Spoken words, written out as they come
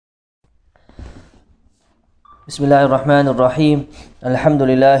بسم الله الرحمن الرحيم الحمد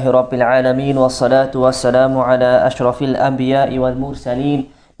لله رب العالمين والصلاة والسلام على أشرف الأنبياء والمرسلين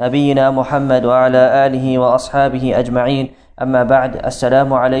نبينا محمد وعلى آله وأصحابه أجمعين أما بعد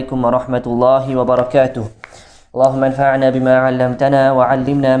السلام عليكم ورحمة الله وبركاته اللهم انفعنا بما علمتنا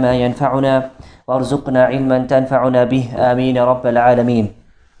وعلمنا ما ينفعنا وارزقنا علما تنفعنا به آمين يا رب العالمين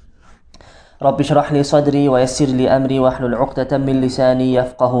رب اشرح لي صدري ويسر لي أمري واحلل عقدة من لساني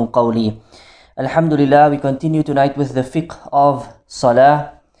يفقه قولي. Alhamdulillah, we continue tonight with the fiqh of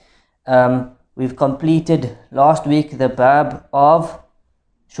Salah. We've completed last week the bab of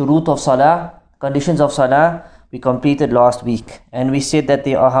shurut of Salah, conditions of Salah. We completed last week. And we said that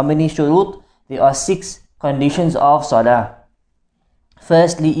there are how many shurut? There are 6 conditions of Salah.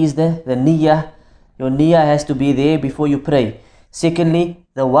 Firstly is the niyyah. Your niyyah has to be there before you pray. Secondly,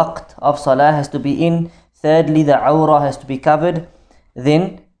 the waqt of Salah has to be in. Thirdly, the awrah has to be covered.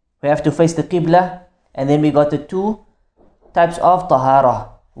 Then we have to face the Qibla, and then we got the 2 types of tahara.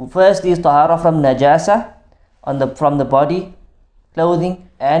 First is tahara from najasa, from the body, clothing,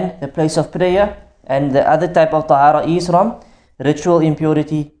 and the place of prayer. And the other type of tahara is from ritual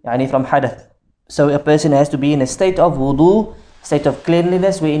impurity, yani from hadath. So a person has to be in a state of wudu, state of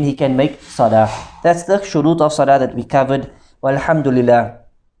cleanliness, wherein he can make salah. That's the shurut of salah that we covered. Walhamdulillah.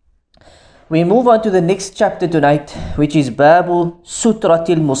 We move on to the next chapter tonight, which is Babu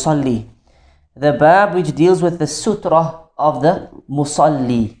Sutratil Musalli. The bab which deals with the sutra of the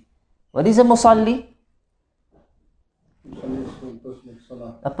Musalli. What is a Musalli?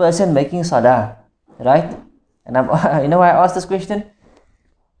 A person making salah, right? And you know why I asked this question?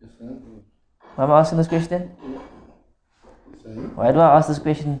 Why am I asking this question? Why do I ask this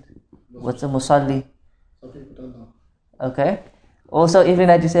question? What's a Musalli? Okay. Also, even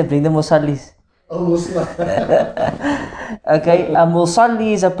I just say bring the musallis. Okay, a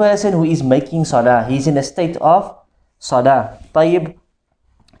musalli is a person who is making salah. He's in a state of salah. Tayyib.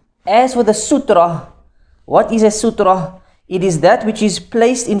 As for the sutra, what is a sutra? It is that which is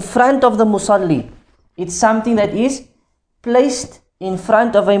placed in front of the musalli. It's something that is placed in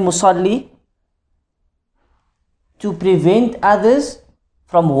front of a musalli to prevent others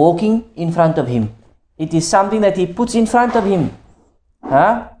from walking in front of him. It is something that he puts in front of him.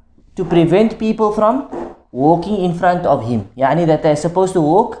 To prevent people from walking in front of him. Yani that they're supposed to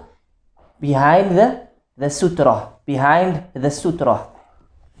walk behind the sutra. Behind the sutra.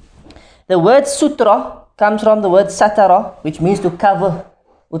 The word sutra comes from the word satara, which means to cover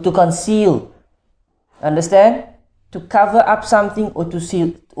or to conceal. Understand? To cover up something or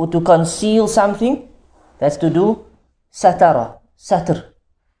to conceal something. That's to do satara. Satr.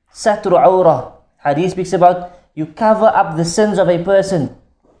 Satru awrah. Hadith speaks about you cover up the sins of a person,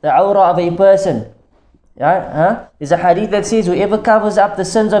 the awrah of a person. There's a hadith that says whoever covers up the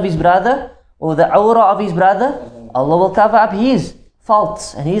sins of his brother or the awrah of his brother, Allah will cover up his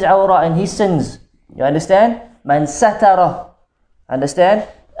faults and his awrah and his sins. You understand? Man satara. Understand?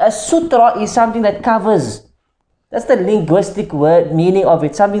 A sutra is something that covers. That's the linguistic word meaning of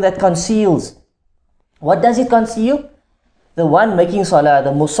it, something that conceals. What does it conceal? The one making salah,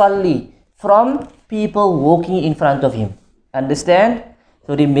 the musalli, from people walking in front of him. Understand?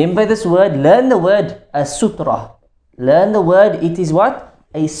 So remember this word, learn the word, a sutra. Learn the word, it is what?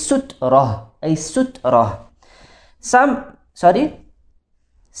 A sutra. A sutra.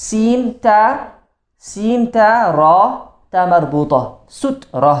 Sin ta ra ta marbuta.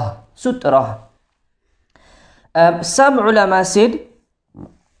 Sutra. Sutra. Some ulama said,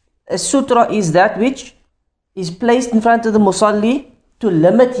 a sutra is that which is placed in front of the musalli to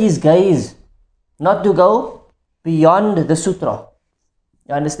limit his gaze, not to go beyond the sutra.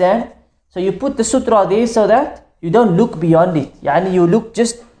 You understand? So you put the sutra there so that you don't look beyond it. Yani you look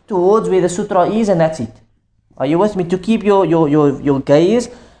just towards where the sutra is and that's it. Are you with me? To keep your gaze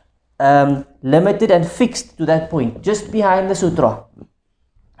limited and fixed to that point, just behind the sutra.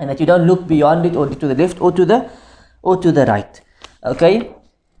 And that you don't look beyond it or to the left or to the right. Okay?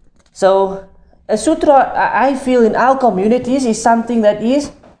 So a sutra, I feel in our communities, is something that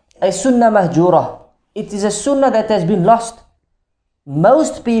is a sunnah mahjura. It is a sunnah that has been lost.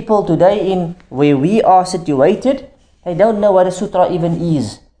 Most people today in where we are situated, they don't know what a sutra even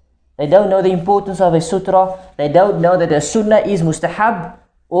is. They don't know the importance of a sutra. They don't know that a sunnah is mustahab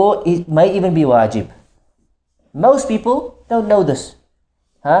or it may even be wajib. Most people don't know this.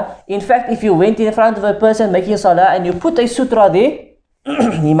 In fact, if you went in front of a person making salah and you put a sutra there,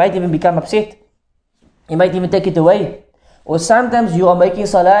 he might even become upset. He might even take it away. Or sometimes you are making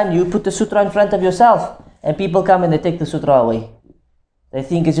salah and you put the sutra in front of yourself and people come and they take the sutra away. They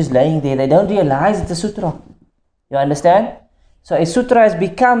think it's just laying there. They don't realize it's a sutra. You understand? So a sutra has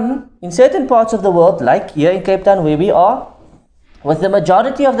become, in certain parts of the world, like here in Cape Town where we are, with the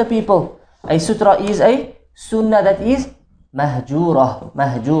majority of the people, a sutra is a sunnah that is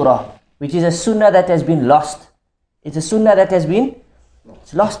mahjura, which is a sunnah that has been lost. It's a sunnah that has been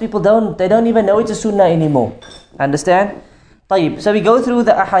lost. People don't even know it's a sunnah anymore. Understand? طيب. So we go through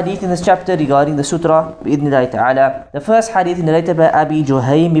the ahadith in this chapter regarding the sutra بإذن الله تعالى. The first hadith narrated by Abi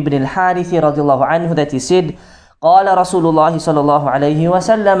Juhaym ibn al-Harith radiallahu anhu, that he said, قال رسول الله صلى الله عليه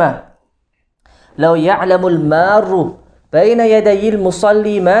وسلم لو يعلم المار بين يدي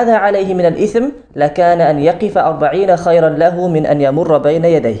المصلي ماذا عليه من الإثم لكان أن يقف 40 خيرا له من أن يمر بين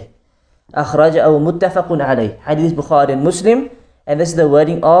يديه. أخرج أو متفق عليه. Hadith Bukhari and Muslim, and this is the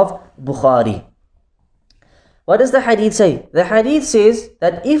wording of Bukhari. What does the hadith say? The hadith says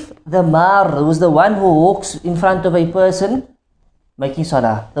that if the mar, who's the one who walks in front of a person making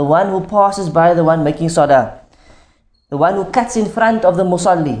salah, the one who passes by the one making salah, the one who cuts in front of the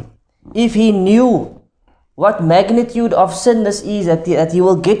musalli, if he knew what magnitude of sin this is that he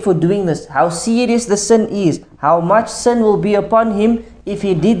will get for doing this, how serious the sin is, how much sin will be upon him if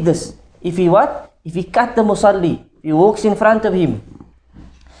he did this, if he what? If he cut the musalli, if he walks in front of him,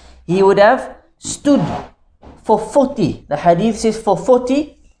 he would have stood for 40. The hadith says for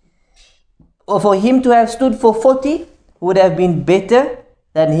 40, or for him to have stood for 40 would have been better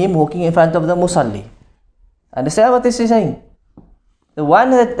than him walking in front of the musalli. Understand what this is saying? The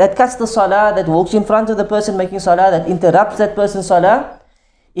one that cuts the salah, that walks in front of the person making salah, that interrupts that person's salah,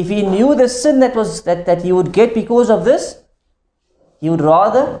 if he knew the sin that he would get because of this, he would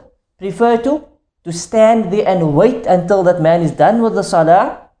rather prefer to stand there and wait until that man is done with the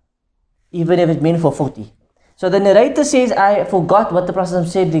salah, even if it meant for 40. So the narrator says, I forgot what the Prophet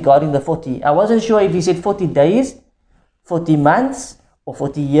said regarding the 40. I wasn't sure if he said 40 days, 40 months, or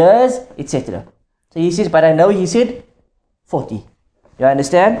 40 years, etc. So he says, but I know he said 40. You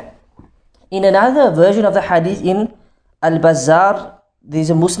understand? In another version of the hadith in Al-Bazzar, there is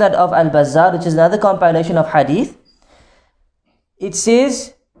a Musnad of Al-Bazzar, which is another compilation of hadith. It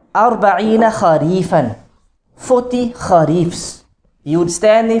says, 40 kharifan, 40 kharifs. You would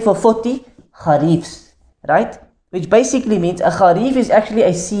stand there for 40 kharifs, right? Which basically means a kharif is actually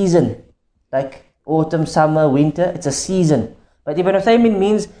a season, like autumn, summer, winter. It's a season. But Ibn Uthaymin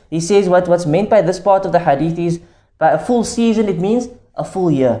means, he says what's meant by this part of the hadith is, by a full season it means a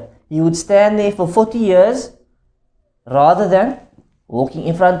full year. You would stand there for 40 years rather than walking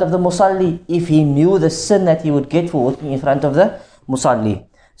in front of the musalli, if he knew the sin that he would get for walking in front of the musalli.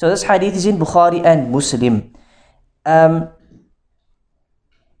 So this hadith is in Bukhari and Muslim.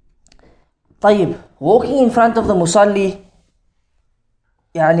 طيب, walking in front of the musalli,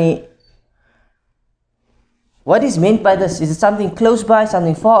 what is meant by this? Is it something close by,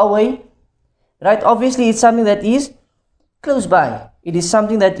 something far away? Right? Obviously it's something that is close by. It is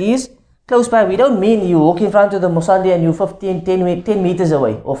something that is close by. We don't mean you walk in front of the musalli and you're 10 meters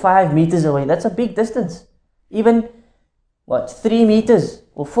away or 5 meters away. That's a big distance. Even 3 meters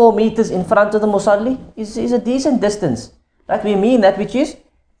or 4 meters in front of the musalli is a decent distance. Right? We mean that which is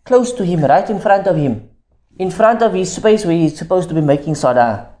close to him, right in front of him, in front of his space where he's supposed to be making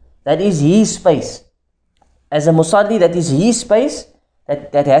salah. That is his space. As a musalli, that is his space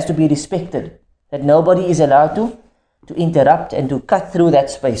that has to be respected. That nobody is allowed to interrupt and to cut through that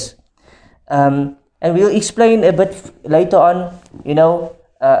space. And we'll explain a bit later on,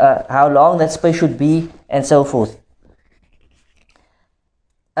 how long that space should be and so forth.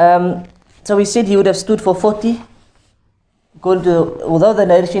 So we said he would have stood for 40, although the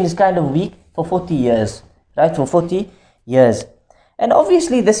narration is kind of weak, for 40 years. Right, for 40 years. And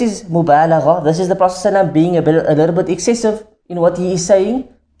obviously this is mubalagha. This is the Prophet ﷺ being a little bit excessive in what he is saying,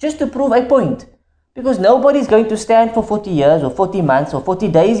 just to prove a point. Because nobody is going to stand for 40 years or 40 months or 40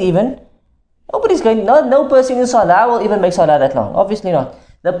 days even. No person in salah will even make salah that long. Obviously not.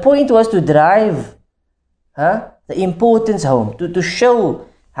 The point was to drive the importance home, to show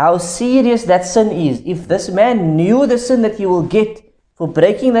how serious that sin is. If this man knew the sin that he will get for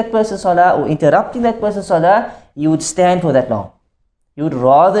breaking that person's salah or interrupting that person's salah, he would stand for that long. You would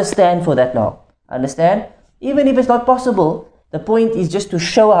rather stand for that long. Understand? Even if it's not possible, the point is just to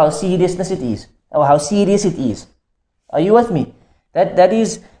show how serious it is. Or how serious it is. Are you with me? That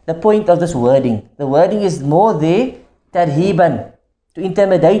is the point of this wording. The wording is more there, tarhiban, to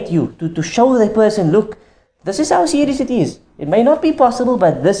intimidate you, to show the person, look, this is how serious it is. It may not be possible,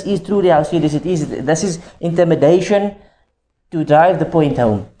 but this is truly how serious it is. This is intimidation to drive the point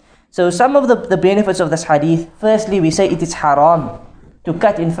home. So some of the benefits of this hadith, firstly we say it is haram to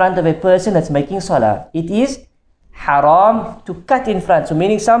cut in front of a person that's making salah. It is haram to cut in front. So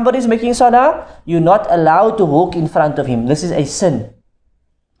meaning somebody is making salah, you're not allowed to walk in front of him. This is a sin.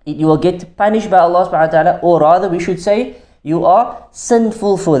 You will get punished by Allah subhanahu wa ta'ala, or rather we should say, you are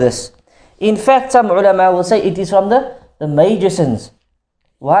sinful for this. In fact, some ulama will say it is from the major sins.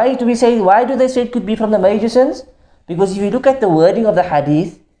 Why do they say it could be from the major sins? Because if you look at the wording of the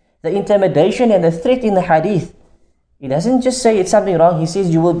hadith, the intimidation and the threat in the hadith, he doesn't just say it's something wrong. He says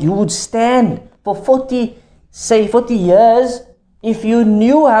you would stand for 40 years if you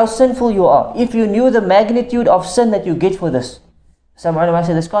knew how sinful you are, if you knew the magnitude of sin that you get for this. Some ulama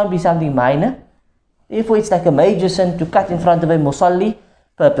say this can't be something minor. Therefore, it's like a major sin to cut in front of a musalli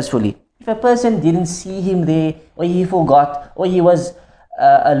purposefully. If a person didn't see him there, or he forgot, or he was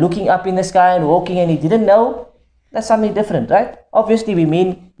looking up in the sky and walking and he didn't know, that's something different, right? Obviously, we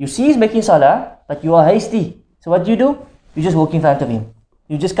mean you see he's making salah, but you are hasty. So what do? You just walk in front of him.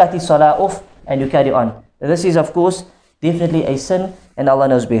 You just cut his salah off and you carry on. This is, of course, definitely a sin, and Allah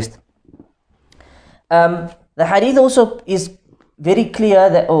knows best. The hadith also is very clear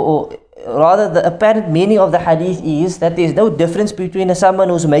that, or rather the apparent meaning of the hadith is that there is no difference between someone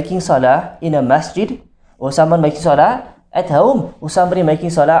who's making salah in a masjid, or someone making salah at home, or somebody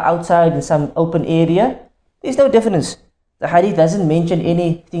making salah outside in some open area. There's no difference. The hadith doesn't mention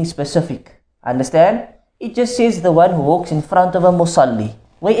anything specific. Understand? It just says the one who walks in front of a musalli.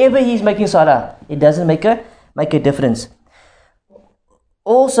 Wherever he is making salah, it doesn't make a difference.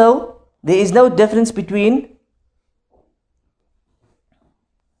 Also, there is no difference between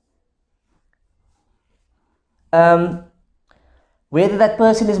whether that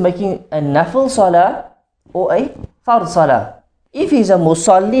person is making a nafil salah or a fard salah. If he's a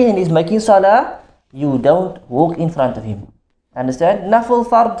musalli and he's making salah, you don't walk in front of him. Understand? Nafil,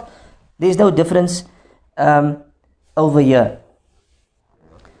 fard, there's no difference over here.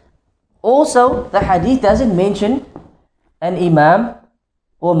 Also, the hadith doesn't mention an imam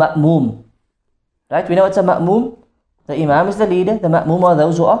or ma'moom. Right? We know it's a ma'moom. The imam is the leader. The ma'moom are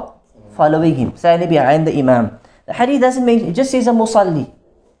those who are following him, standing behind the imam. The hadith doesn't mention, it just says a musalli.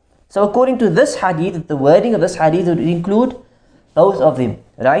 So according to this hadith, the wording of this hadith would include both of them.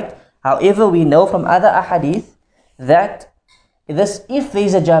 Right? However, we know from other ahadith that if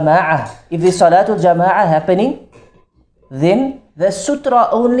there's a jama'ah, if there's salatul jama'ah happening, then the sutra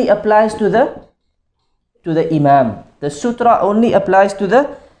only applies to the imam. The sutra only applies to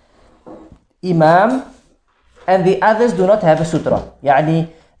the imam, and the others do not have a sutra. Yani,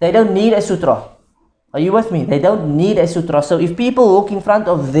 they don't need a sutra. Are you with me? They don't need a sutra. So if people walk in front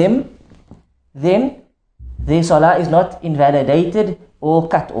of them, then their salah is not invalidated or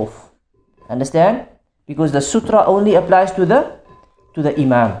cut off. Understand? Because the sutra only applies to the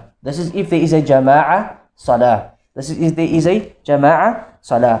imam. This is if there is a jama'ah salah. This is if there is a jama'ah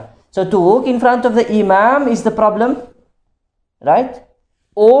salah. So to walk in front of the imam is the problem, right?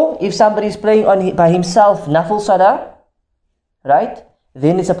 Or if somebody is praying by himself nafil salah, right?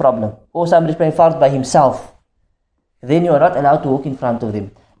 Then it's a problem. Or somebody is praying fard by himself, then you are not allowed to walk in front of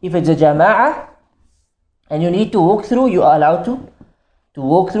them. If it's a jama'ah and you need to walk through, you are allowed to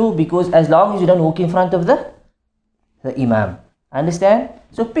walk through, because as long as you don't walk in front of the imam. Understand?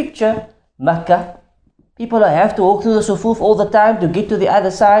 So picture Makkah. People have to walk through the sufuf all the time to get to the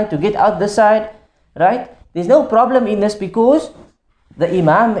other side, to get out this side, right? There's no problem in this because the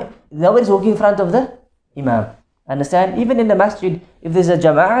imam, nobody's walking in front of the imam. Understand? Even in the masjid, if there's a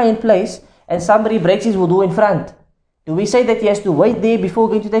jama'ah in place and somebody breaks his wudu in front, do we say that he has to wait there before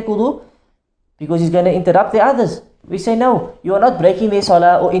going to take wudu? Because he's going to interrupt the others. We say no, you are not breaking their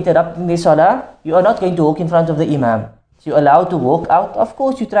salah or interrupting their salah. You are not going to walk in front of the imam. So you're allowed to walk out. Of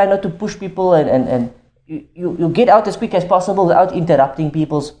course, you try not to push people and you get out as quick as possible without interrupting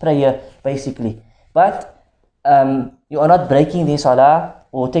people's prayer, basically. But you are not breaking their salah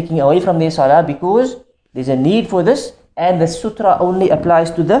or taking away from their salah, because there's a need for this, and the sutra only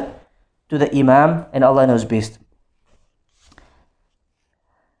applies to the imam, and Allah knows best.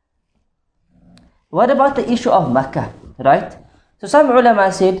 What about the issue of Makkah, right? So some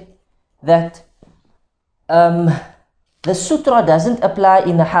ulama said that the sutra doesn't apply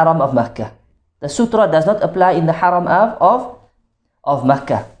in the haram of Makkah. The sutra does not apply in the haram of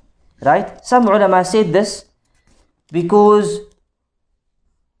Makkah, right? Some ulama said this because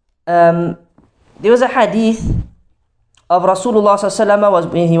there was a hadith of Rasulullah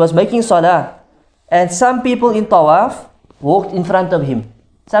ﷺ when he was making salah, and some people in tawaf walked in front of him.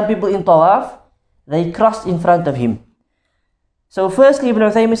 Some people in tawaf, they crossed in front of him. So firstly,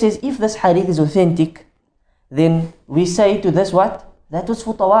 Ibn Uthaymin says, if this hadith is authentic, then we say to this what? That was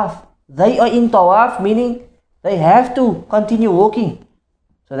for tawaf. They are in tawaf, meaning they have to continue walking.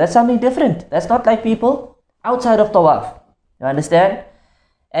 So that's something different. That's not like people outside of tawaf. You understand?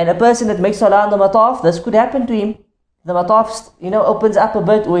 And a person that makes salah on the mataf, this could happen to him. The mataf, opens up a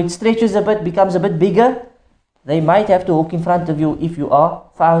bit, or it stretches a bit, becomes a bit bigger. They might have to walk in front of you if you are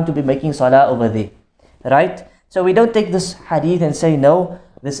found to be making salah over there. Right? So we don't take this hadith and say, no,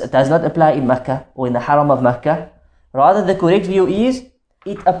 this does not apply in Makkah or in the haram of Makkah. Rather, the correct view is,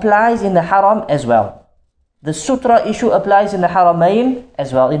 it applies in the haram as well. The sutra issue applies in the haramain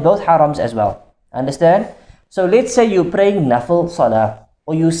as well, in both harams as well. Understand? So let's say you're praying nafil salah,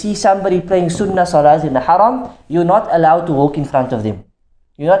 or you see somebody praying sunnah salahs in the haram, you're not allowed to walk in front of them.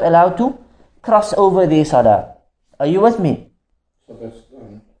 You're not allowed to cross over their salah. Are you with me? So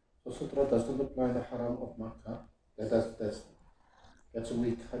the sutra doesn't apply in the haram of Makkah. That's a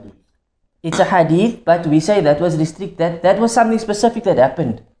weak hadith. It's a hadith, but we say that was restricted. That was something specific that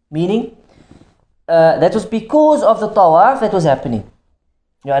happened. Meaning, that was because of the tawaf that was happening.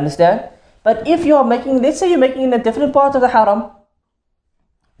 You understand? But if you are making, let's say you're making in a different part of the haram,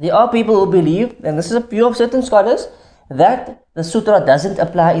 there are people who believe, and this is a view of certain scholars, that the sutra doesn't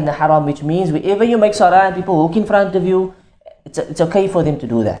apply in the haram, which means wherever you make salah and people walk in front of you, it's okay for them to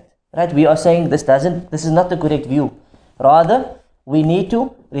do that. Right? We are saying this is not the correct view. Rather, we need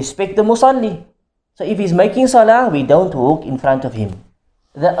to respect the musalli. So if he's making salah, we don't walk in front of him.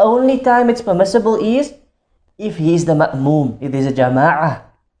 The only time it's permissible is if he's the ma'moom, if there's a jama'ah,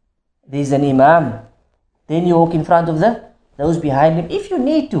 there's an imam, then you walk in front of those behind him if you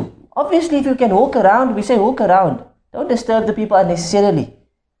need to. Obviously, if you can walk around, we say walk around. Don't disturb the people unnecessarily.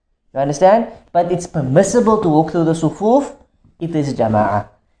 You understand? But it's permissible to walk through the sufuf if there's a jama'ah.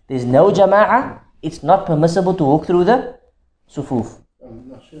 There's no jama'ah, it's not permissible to walk through the sufuf.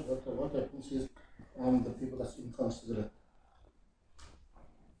 What happens is the people that's inconsiderate.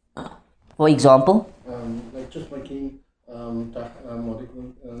 For example? Like just making Maqam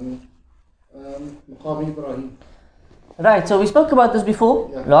Ibrahim. Right, so we spoke about this before,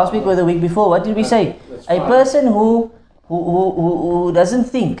 last week or the week before. What did we say? A person who doesn't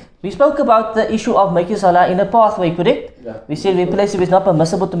think. We spoke about the issue of making salah in a pathway, correct? Yeah. We said we place if it's not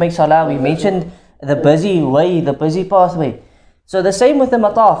permissible to make salah. We mentioned the busy way, the busy pathway. So the same with the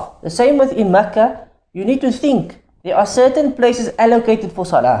mataf. The same with in Makkah. You need to think. There are certain places allocated for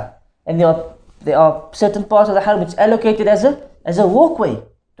salah. And there are certain parts of the haram which is allocated as a walkway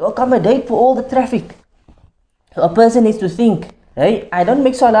to accommodate for all the traffic. So a person needs to think, hey, I don't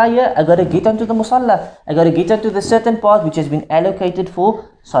make salah here, I gotta get onto the musalla. I gotta get onto the certain part which has been allocated for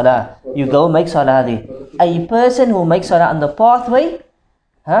salah. You go make salah there. A person who makes salah on the pathway,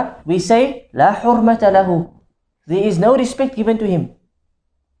 we say, la hurmata lahu. There is no respect given to him.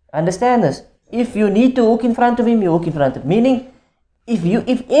 Understand this? If you need to walk in front of him, you walk in front of him. Meaning,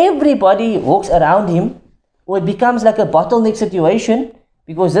 if everybody walks around him, or it becomes like a bottleneck situation,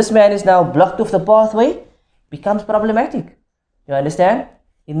 because this man is now blocked off the pathway, becomes problematic. You understand?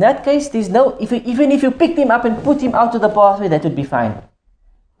 In that case, there's no, even if you picked him up and put him out of the pathway, that would be fine.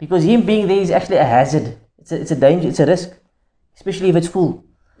 Because him being there is actually a hazard. It's a danger, it's a risk. Especially if it's full.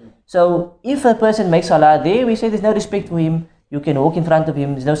 So, if a person makes salah there, we say there's no respect for him. You can walk in front of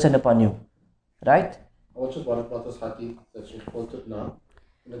him, there's no sin upon you. Right? I was just worried about this hadith that you quoted now.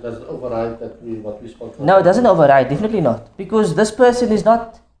 And it doesn't override what we spoke about. No, it doesn't override, definitely not. Because this person is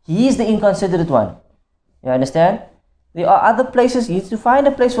not, he is the inconsiderate one. You understand? There are other places, you need to find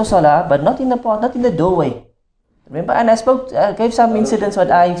a place for salah, but not in the doorway. Remember, and I gave some incidents what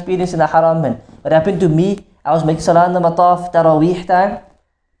I experienced in the haram and what happened to me. I was making salah in the mataf, Taraweeh time.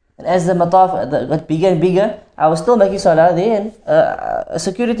 And as the mataf got bigger and bigger, I was still making salah there, and a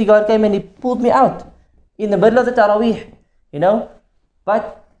security guard came and he pulled me out in the middle of the Taraweeh,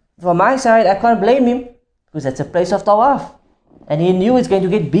 But from my side, I can't blame him, because that's a place of tawaf. And he knew it's going to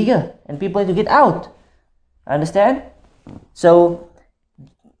get bigger, and people need to get out. Understand? So,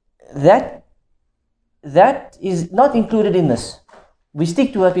 that is not included in this. We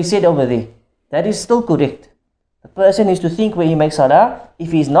stick to what we said over there. That is still correct. The person needs to think where he makes salah.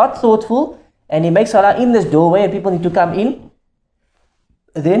 If he is not thoughtful and he makes salah in this doorway and people need to come in,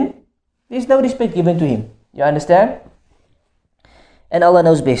 then there is no respect given to him. You understand? And Allah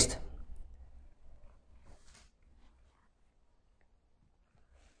knows best.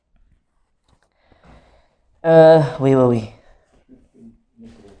 Where were we?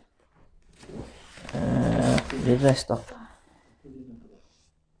 Where did I stop?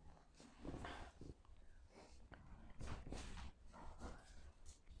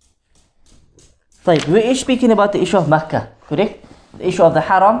 We're speaking about the issue of Makkah, correct? The issue of the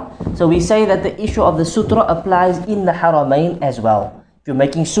haram. So we say that the issue of the sutra applies in the haramain as well. If you're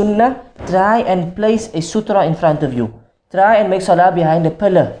making sunnah, try and place a sutra in front of you. Try and make salah behind a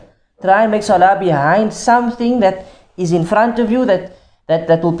pillar. Try and make salah behind something that is in front of you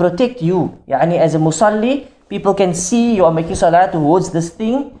that will protect you. Yani as a musalli, people can see you are making salah towards this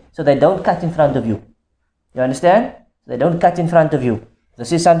thing, so they don't cut in front of you. You understand? They don't cut in front of you.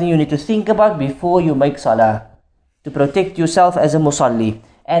 This is something you need to think about before you make salah, to protect yourself as a musalli.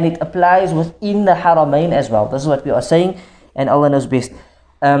 And it applies within the haramain as well. This is what we are saying, and Allah knows best.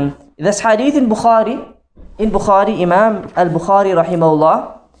 This hadith in Bukhari, Imam al-Bukhari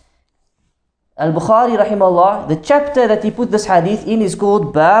rahimahullah, the chapter that he put this hadith in is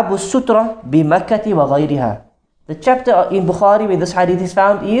called Babu Sutra bi Makkati wa ghayriha. The chapter in Bukhari where this hadith is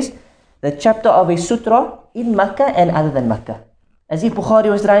found is the chapter of a sutra in Makkah and other than Makkah. As if Bukhari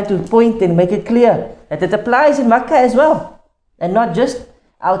was trying to point and make it clear that it applies in Makkah as well, and not just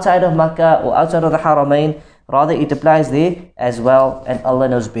outside of Makkah or outside of the Haramain. Rather, it applies there as well, and Allah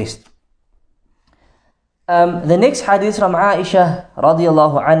knows best. The next hadith from Aisha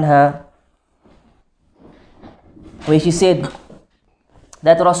radiyallahu anha, where she said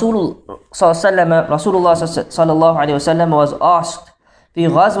that Rasulullah sallallahu alayhi wasallam was asked في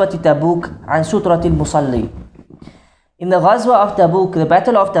غزوة تبوك عن سترة المصلي. In the Ghazwa of Tabuk, the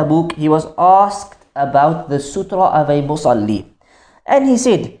battle of Tabuk, he was asked about the sutra of a musalli. And he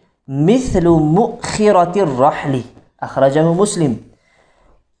said, مثل مؤخرة الرحل أخرجه Muslim.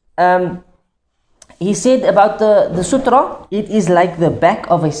 He said about the sutra, it is like the back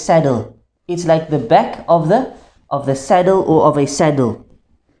of a saddle. It's like the back of the saddle or of a saddle.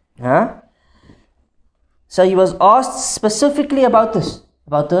 So he was asked specifically about this,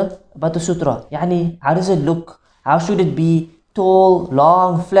 about the sutra. Yani, how does it look? How should it be? Tall,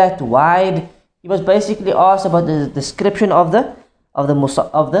 long, flat, wide? He was basically asked about the description of the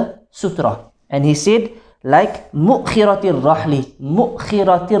sutra. And he said, like mu'khiratir rahli.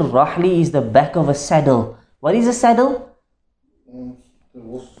 Mu'khiratir rahli is the back of a saddle. What is a saddle?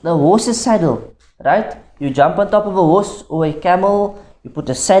 The horse's saddle, right? You jump on top of a horse or a camel, you put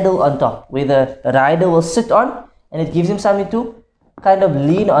a saddle on top where the rider will sit on, and it gives him something to kind of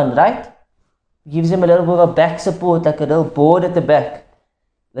lean on, right? Gives him a little bit of a back support, like a little board at the back.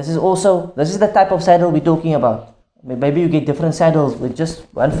 This is the type of saddle we're talking about. Maybe you get different saddles with just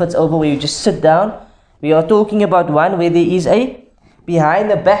one fits over where you just sit down. We are talking about one where there is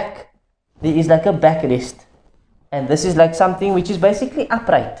behind the back, there is like a backrest. And this is like something which is basically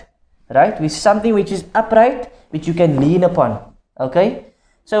upright, right? With something which is upright, which you can lean upon, okay?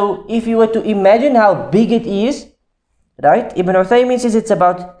 So if you were to imagine how big it is, right? Ibn Uthaymin says it's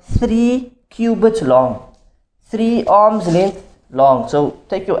about 3 cubits long, 3 arms length long. So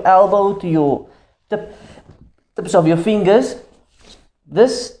take your elbow to your tips of your fingers,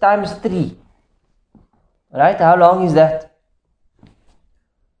 this times 3, right? How long is that?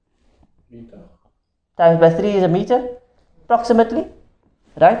 Meter. Times by 3 is a meter, approximately,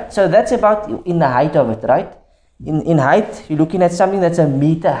 right? So that's about in the height of it, right? In height, you're looking at something that's a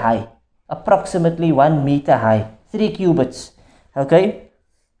meter high, approximately 1 meter high, 3 cubits, okay?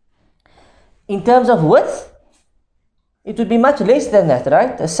 In terms of width, it would be much less than that,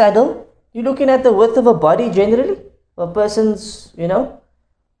 right? A saddle, you're looking at the width of a body generally, a person's,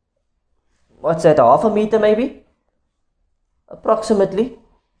 what's that, half a meter maybe? Approximately,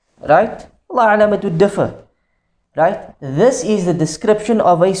 right? Allah Alam, it would differ, right? This is the description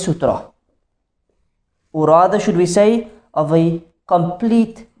of a sutra. Or rather, should we say, of a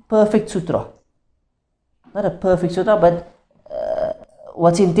complete, perfect sutra. Not a perfect sutra, but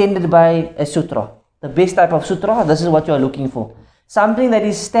what's intended by a sutra. The best type of sutra, this is what you are looking for. Something that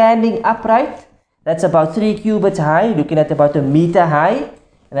is standing upright, that's about 3 cubits high, looking at about a meter high,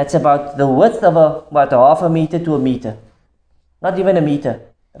 and that's about the width of about half a meter to a meter. Not even a meter,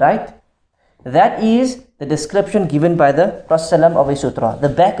 right? That is the description given by the Prophet of a sutra. The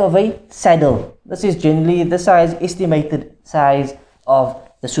back of a saddle. This is generally the size, estimated size of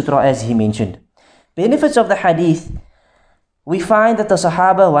the sutra as he mentioned. Benefits of the hadith. We find that the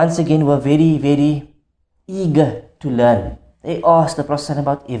Sahaba once again were very, very eager to learn. They asked the Prophet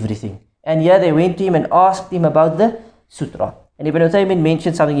about everything. And here they went to him and asked him about the sutra. And Ibn Uthaymin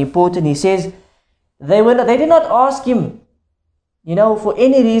mentioned something important. He says, they did not ask him, for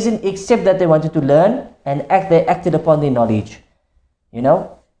any reason except that they wanted to learn and they acted upon their knowledge.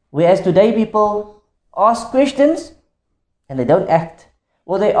 Whereas today people ask questions and they don't act.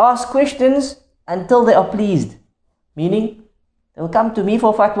 Or they ask questions until they are pleased. Meaning, they will come to me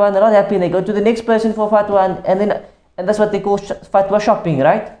for fatwa and they're not happy and they go to the next person for fatwa and that's what they call fatwa shopping,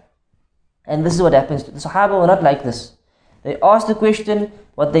 right? And this is what happens. The Sahaba were not like this. They asked the question,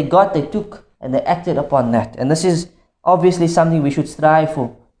 what they got, they took, and they acted upon that. And this is obviously something we should strive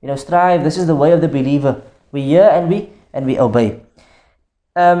for. Strive, this is the way of the believer. We hear and we obey.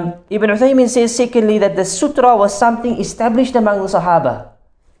 Ibn Uthaymin says secondly that the sutra was something established among the Sahaba,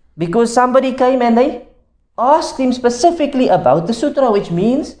 because somebody came and they asked him specifically about the sutra, which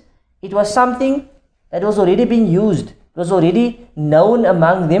means it was something that was already being used, it was already known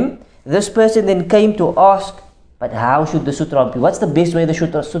among them. This person then came to ask, but how should the sutra be? What's the best way the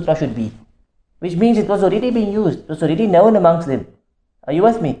sutra should be? Which means it was already being used, it was already known amongst them. Are you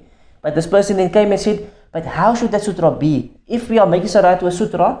with me? But this person then came and said, but how should that sutra be? If we are making salah to a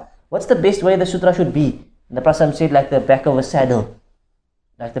sutra, what's the best way the sutra should be? And the Prophet said, like the back of a saddle.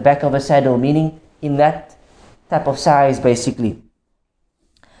 Like the back of a saddle, meaning in that type of size basically.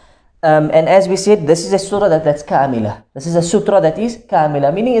 And as we said, this is a sutra that's kamila. This is a sutra that is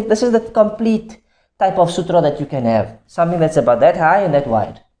kamila, meaning this is the complete type of sutra that you can have. Something that's about that high and that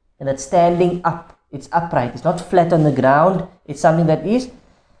wide. And that's standing up. It's upright. It's not flat on the ground. It's something that is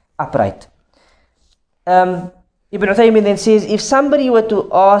upright. Ibn Uthaymin then says, if somebody were to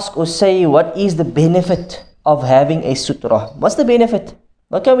ask or say, what is the benefit of having a sutra? What's the benefit?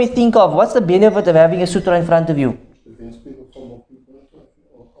 What can we think of? What's the benefit of having a sutra in front of you? Prevents people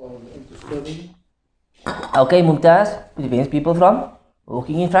from disturbing. Okay, Mumtaz, it prevents people from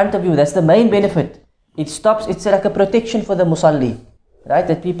walking in front of you. That's the main benefit. It stops, it's like a protection for the musalli. Right?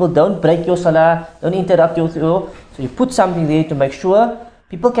 That people don't break your salah, don't interrupt your. So you put something there to make sure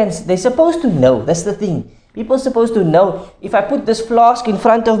people can, they're supposed to know. That's the thing. People are supposed to know. If I put this flask in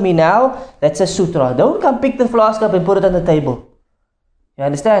front of me now, that's a sutra. Don't come pick the flask up and put it on the table. You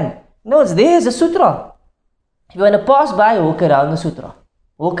understand? No, it's there as a sutra. If you want to pass by, walk around the sutra.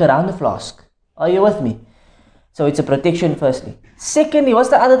 Walk around the flask. Are you with me? So it's a protection firstly. Secondly, what's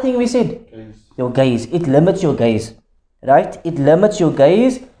the other thing we said? Gaze. Your gaze. It limits your gaze. Right? It limits your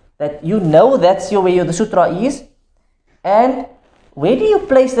gaze, that you know that's where the sutra is. And where do you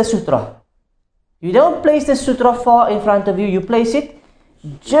place the sutra? You don't place the sutra far in front of you. You place it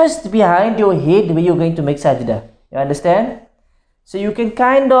just behind your head where you're going to make sajda. You understand? So you can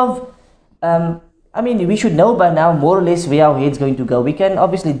kind of, we should know by now more or less where our head's going to go. We can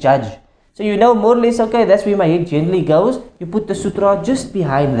obviously judge. So you know more or less, okay, that's where my head generally goes. You put the sutra just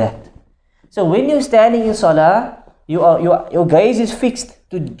behind that. So when you're standing in salah, your gaze is fixed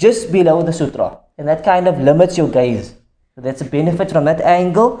to just below the sutra. And that kind of limits your gaze. So that's a benefit from that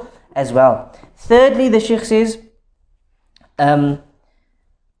angle as well. Thirdly, the Shaykh says,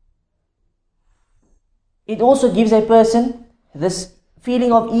 it also gives a person this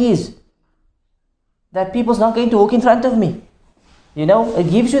feeling of ease, that people's not going to walk in front of me. You know, it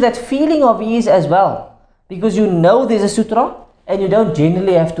gives you that feeling of ease as well, because you know there's a sutra and you don't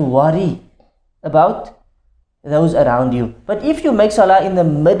generally have to worry about those around you. But if you make salah in the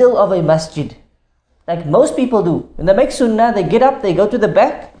middle of a masjid, like most people do, when they make sunnah, they get up, they go to the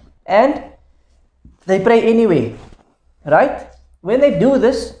back and they pray anyway, right? When they do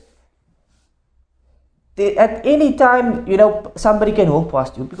this, at any time, somebody can walk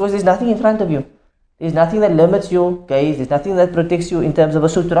past you, because there's nothing in front of you. There's nothing that limits your gaze. There's nothing that protects you in terms of a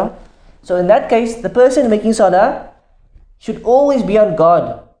sutra. So in that case, the person making salah should always be on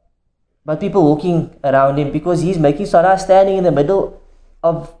guard by people walking around him, because he's making salah standing in the middle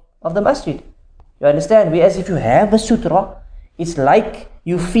of the masjid. You understand? Whereas if you have a sutra, it's like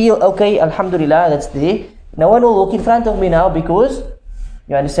you feel, okay, alhamdulillah, that's there. No one will walk in front of me now, because,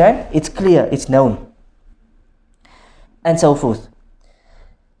 you understand? It's clear, it's known. And so forth.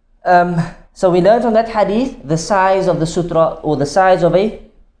 So we learn from that hadith the size of the sutra, or the size of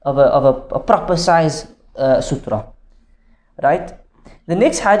a proper size sutra. Right? The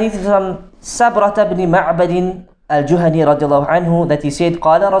next hadith is from Sabrata ibn Ma'bad al-Juhani radiyallahu anhu, that he said,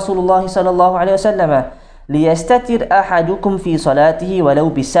 قال رسول الله صلى الله عليه وسلم ليستتر أحدكم في صلاته ولو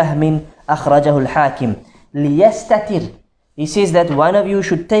بسهم أخرجه الحاكم. ليستتر. He says that one of you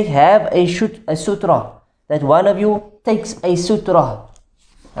should have a sutra. That one of you takes a sutra.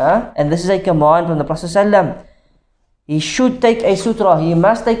 And this is a command from the Prophet ﷺ. He should take a sutra. He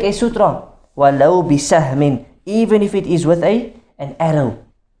must take a sutra. وَلَوْ بِسَهْمٍ. Even if it is with an arrow.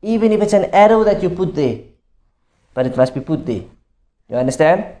 Even if it's an arrow that you put there. But it must be put there. You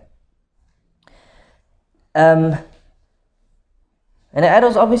understand? And an arrow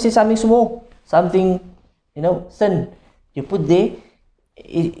is obviously something small. Something, thin. You put there.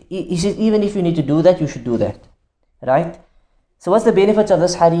 He says even if you need to do that, you should do that. Right? So what's the benefits of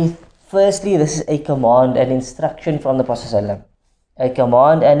this hadith? Firstly, this is a command, an instruction from the Prophet ﷺ. A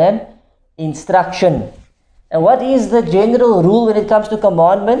command and an instruction. And what is the general rule when it comes to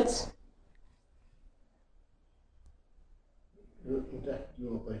commandments?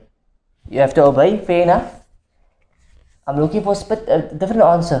 You have to obey, fair enough. I'm looking for a different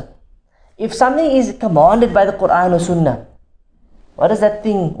answer. If something is commanded by the Quran or Sunnah, What is that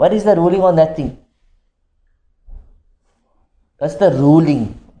thing? What is the ruling on that thing? What's the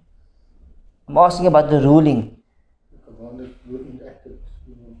ruling? I'm asking about the ruling.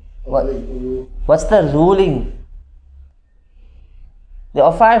 What's the ruling? There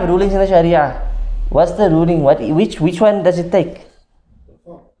are 5 rulings in the Sharia. What's the ruling? Which one does it take?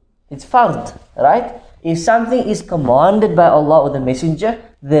 It's fard, right? If something is commanded by Allah or the Messenger,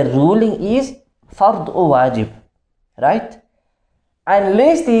 the ruling is fard or wajib, right?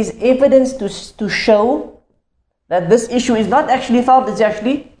 Unless there is evidence to show that this issue is not actually fard, it's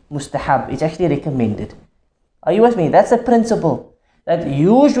actually mustahab, it's actually recommended. Are you with me? That's the principle. That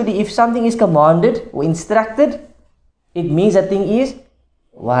usually if something is commanded or instructed, it means that thing is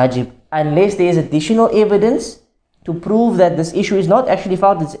wajib. Unless there is additional evidence to prove that this issue is not actually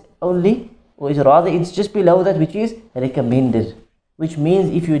fard, it's only, or is rather it's just below that, which is recommended. Which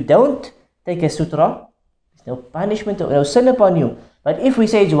means if you don't take a sutra, there's no punishment, no sin upon you. But if we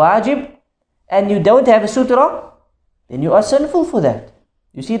say it's wajib and you don't have a sutra, then you are sinful for that.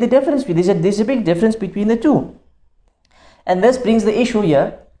 You see the difference? There's a big difference between the two. And this brings the issue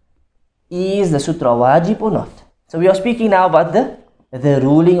here, is the sutra wajib or not? So we are speaking now about the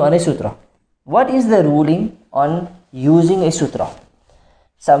ruling on a sutra. What is the ruling on using a sutra?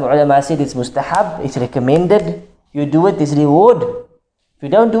 Some ulama said it's mustahab, it's recommended. You do it, there's reward. If you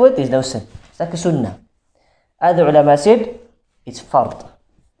don't do it, there's no sin. It's like a sunnah. Other ulama said it's fard.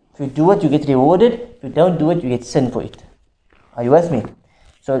 If you do it, you get rewarded. If you don't do it, you get sin for it. Are you with me?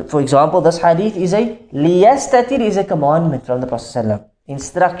 So, for example, this hadith is liyastatir is a commandment from the Prophet ﷺ.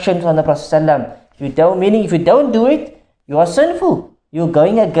 Instruction from the Prophet ﷺ. If you don't do it, you are sinful. You're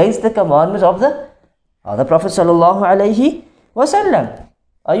going against the commandments of the Prophet ﷺ.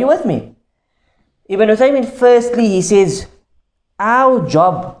 Are you with me? Ibn Uthaymin, firstly, he says, our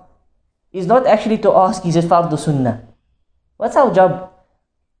job is not actually to ask, is it fard or sunnah? What's our job?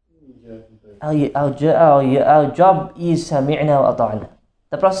 Our job is sami'na wa ata'na.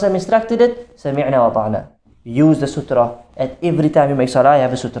 The Prophet instructed it, sami'na wa ata'na. Use the sutra. At every time you make salah, you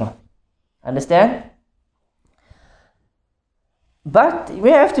have a sutra. Understand? But we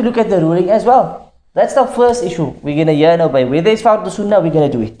have to look at the ruling as well. That's the first issue. We're going to hear and obey. Whether it's fard or sunnah, we're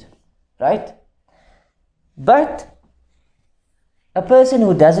going to do it. Right? But a person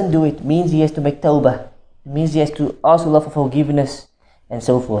who doesn't do it means he has to make tawbah. It means he has to ask Allah for forgiveness and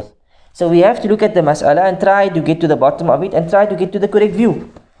so forth. So we have to look at the mas'ala and try to get to the bottom of it and try to get to the correct view.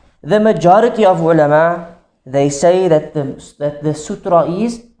 The majority of ulama, they say that the sutra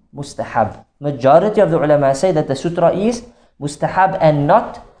is mustahab. Majority of the ulama say that the sutra is mustahab and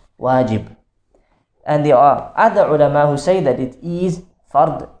not wajib. And there are other ulama who say that it is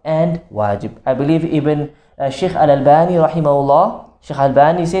fard and wajib. I believe even Sheikh Al-Albani rahimahullah, Sheikh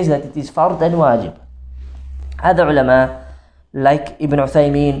Al-Albani says that it is fard and wajib. Other ulama like Ibn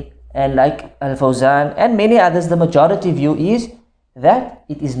Uthaymin and like Al-Fawzan and many others, the majority view is that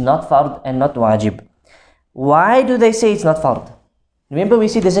it is not fard and not wajib. Why do they say it's not fard? Remember we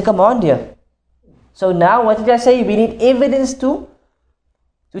see there's a command here. So now what did I say? We need evidence to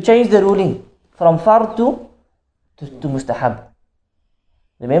change the ruling from fard to mustahab.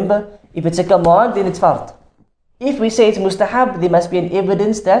 Remember, if it's a command, then it's fard. If we say it's mustahab, there must be an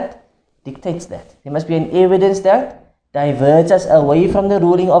evidence that dictates that. There must be an evidence that diverts us away from the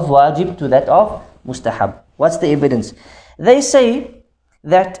ruling of wajib to that of mustahab. What's the evidence? They say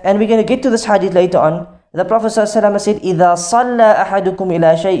that, and we're going to get to this hadith later on, the Prophet ﷺ said, إِذَا صَلَّى أَحَدُكُمْ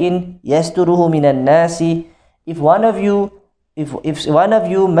إِلَى شَيْءٍ يَسْتُرُهُ مِنَ النَّاسِ If one of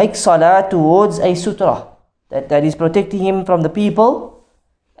you makes salah towards a sutra that is protecting him from the people,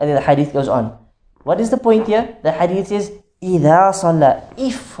 and then the hadith goes on. What is the point here? The hadith says, إِذَا صَلَّى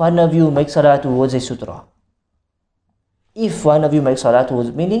If one of you makes salah towards a sutra. If one of you makes salah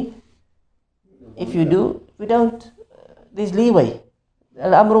towards, meaning, if you do, if you don't, there's leeway.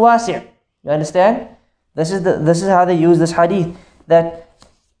 Al-amru wasi'. You understand? This is how they use this hadith. That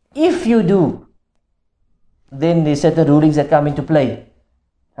if you do, then there's certain rulings that come into play.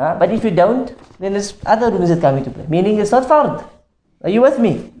 But if you don't, then there's other rulings that come into play. Meaning it's not fard. Are you with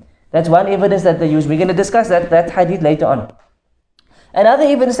me? That's one evidence that they use. We're going to discuss that hadith later on. Another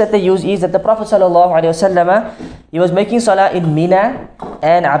evidence that they use is that the Prophet ﷺ, he was making salah in Mina,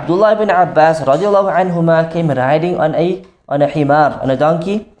 and Abdullah ibn Abbas radiallahu anhuma came riding on a himar, on a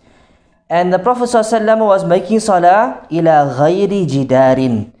donkey. And the Prophet ﷺ was making salah ila ghayri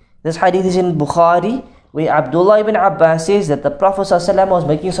jidarin. This hadith is in Bukhari, where Abdullah ibn Abbas says that the Prophet ﷺ was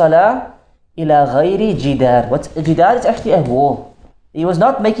making salah ila ghayri jidar. What's a jidar? It's actually a wall. He was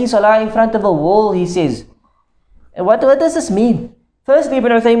not making salah in front of a wall, he says. And what does this mean? Firstly,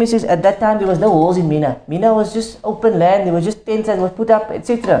 Ibn Uthaymeen says at that time there was no walls in Mina. Mina was just open land, there were just tents that were put up,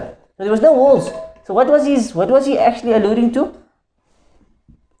 etc. So there was no walls. So what was he actually alluding to?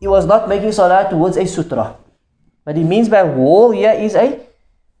 He was not making salah towards a sutra. What he means by wall here is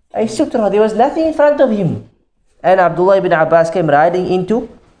a sutra. There was nothing in front of him. And Abdullah ibn Abbas came riding into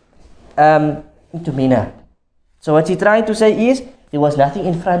Mina. So what he's trying to say is, there was nothing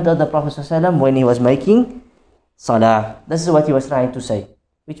in front of the Prophet ﷺ when he was making salah. This is what he was trying to say.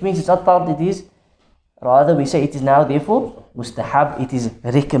 Which means it's not part, it is, rather we say it is now therefore mustahab, it is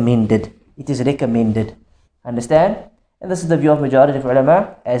recommended. It is recommended. Understand? And this is the view of majority of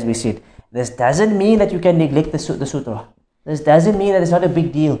ulama, as we said. This doesn't mean that you can neglect the sutra. This doesn't mean that it's not a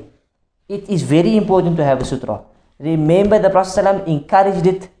big deal. It is very important to have a sutra. Remember, the Prophet ﷺ encouraged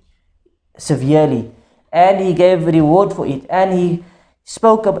it severely, and he gave reward for it, and he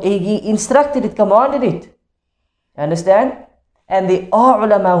spoke up, he instructed it, commanded it. Understand? And there are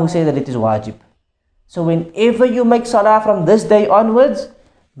ulama who say that it is wajib. So whenever you make salah from this day onwards,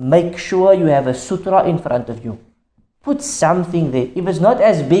 make sure you have a sutra in front of you. Put something there. If it's not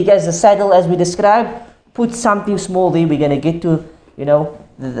as big as the saddle as we described, put something small there. We're going to get to, we're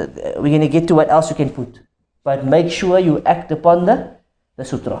going to get to what else you can put. But make sure you act upon the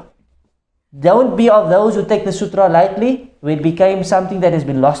sutra. Don't be of those who take the sutra lightly, where it became something that has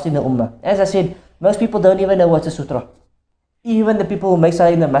been lost in the ummah. As I said, most people don't even know what's a sutra. Even the people who make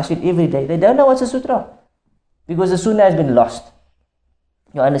salah in the masjid every day, they don't know what's a sutra. Because the sunnah has been lost.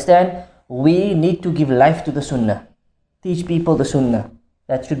 You understand? We need to give life to the sunnah. Teach people the sunnah.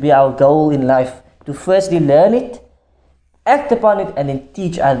 That should be our goal in life. To firstly learn it, act upon it, and then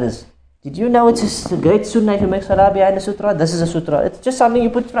teach others. Did you know it's a great sunnah if you make salah behind the sutra? This is a sutra. It's just something you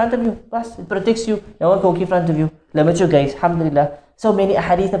put in front of you. Plus, it protects you. No one can walk in front of you. Limits your gaze. Alhamdulillah. So many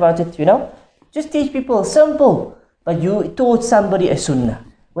ahadith about it, Just teach people. Simple. But you taught somebody a sunnah.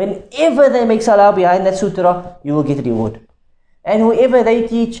 Whenever they make salah behind that sutra, you will get reward. And whoever they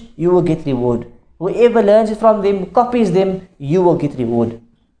teach, you will get reward. Whoever learns it from them, copies them, you will get reward.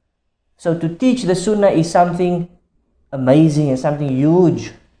 So to teach the sunnah is something amazing and something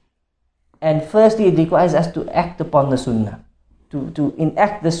huge. And firstly, it requires us to act upon the sunnah. To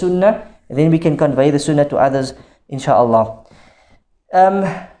enact the sunnah, and then we can convey the sunnah to others, inshaAllah.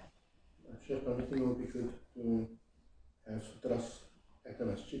 Sheikh, everything will be good to have sutras at the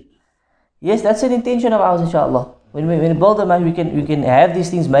masjid. Yes, that's an intention of ours, inshaAllah. When we build a masjid, we can have these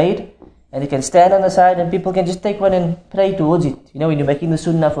things made, and you can stand on the side, and people can just take one and pray towards it. When you're making the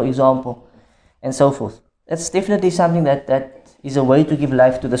sunnah, for example, and so forth. That's definitely something that is a way to give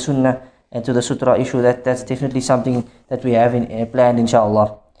life to the sunnah and to the sutra issue. That's definitely something that we have planned,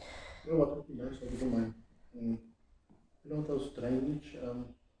 inshallah. What would be nice, I wouldn't mind. Those drainage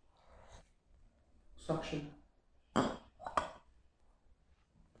suction. So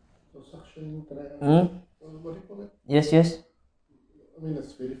suction drainage. What do you call it? Yes. I mean,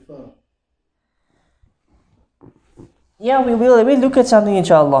 it's very firm. Yeah, we'll look at something,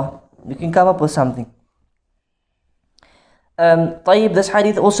 inshallah. We can come up with something. This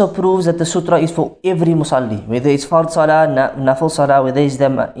hadith also proves that the sutra is for every musalli, whether it's fard salah, nafil salah,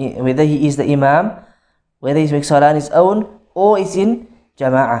 whether he is the imam, whether he's making salah on his own, or it's in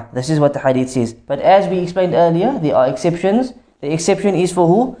jama'ah. This is what the hadith says. But as we explained earlier, there are exceptions. The exception is for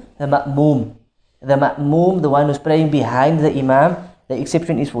who? The ma'moom. The ma'moom, the one who's praying behind the imam, the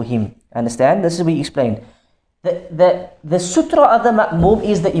exception is for him. Understand? This is what we explained. The sutra of the ma'moom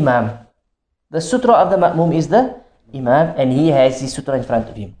is the imam. The sutra of the ma'moom is the imam, and he has his sutra in front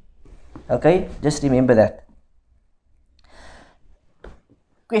of him. Okay? Just remember that.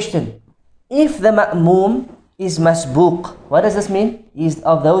 Question. If the ma'moom is masbuq, what does this mean? He's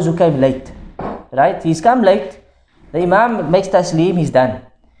of those who came late. Right? He's come late. The imam makes taslim, he's done.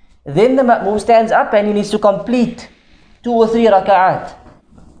 Then the ma'moom stands up and he needs to complete 2 or 3 raka'at.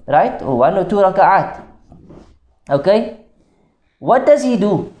 Right? Or 1 or 2 raka'at. Okay? What does he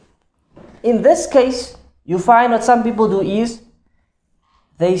do? In this case, you find what some people do is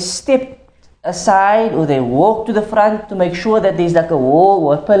they step aside or they walk to the front to make sure that there's like a wall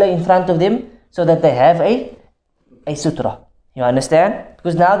or a pillar in front of them so that they have a sutra. You understand?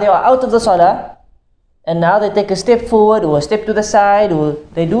 Because now they are out of the salah and now they take a step forward or a step to the side or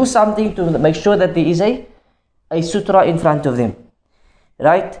they do something to make sure that there is a sutra in front of them.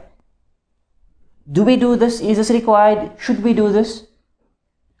 Right? Do we do this? Is this required? Should we do this?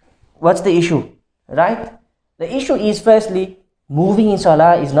 What's the issue? Right? The issue is, firstly, moving in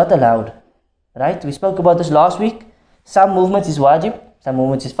salah is not allowed. Right? We spoke about this last week. Some movements is wajib, some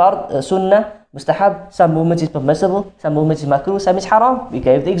movements is fard, sunnah, mustahab, some movements is permissible, some movements is makruh, some is haram. We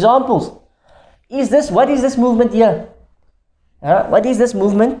gave the examples. What is this movement here? What is this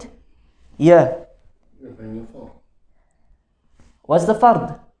movement? Here. What's the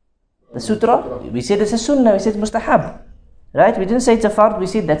fard? The sutra? We said it's a sunnah, we said it's mustahab. Right? We didn't say it's a fard, we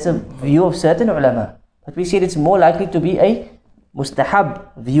said that's a view of certain ulama. But we said it's more likely to be a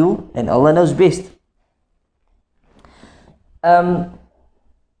mustahab view, and Allah knows best.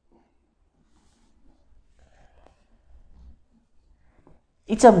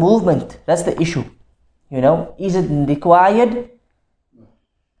 It's a movement, that's the issue. Is it required?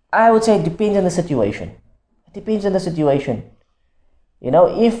 I would say it depends on the situation. It depends on the situation.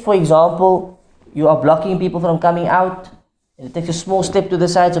 If, for example, you are blocking people from coming out, and it takes a small step to the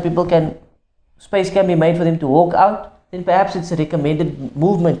side so space can be made for them to walk out, then perhaps it's a recommended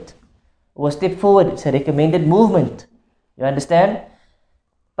movement. Or a step forward, it's a recommended movement. You understand?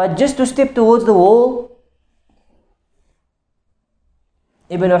 But just to step towards the wall,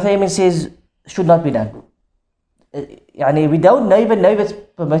 Ibn Uthaymin says, should not be done. We don't even know if it's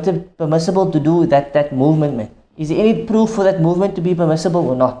permissible to do that movement, man. Is there any proof for that movement to be permissible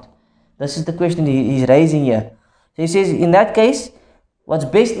or not? This is the question he's raising here. So he says, in that case, what's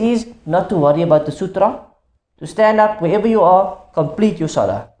best is not to worry about the sutra, to stand up wherever you are, complete your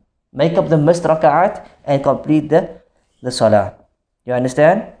salah. Make up the missed raka'at and complete the salah. You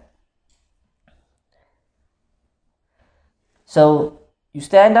understand? So, you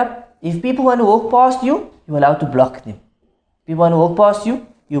stand up. If people want to walk past you, you're allowed to block them. People want to walk past you,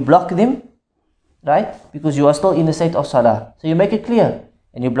 you block them, right? Because you are still in the state of salah. So you make it clear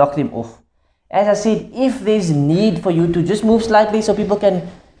and you block them off. As I said, if there's need for you to just move slightly so people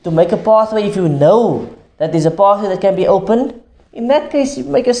to make a pathway, if you know that there's a pathway that can be opened, in that case, you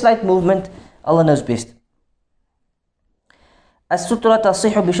make a slight movement. Allah knows best. As-sutra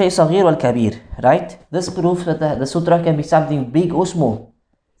tasihhu bi shay saghir wal kabir. Right? This proves that the sutra can be something big or small.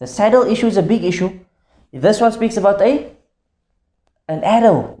 The saddle issue is a big issue. This one speaks about an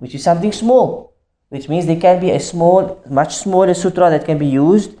arrow, which is something small, which means there can be a much smaller sutra that can be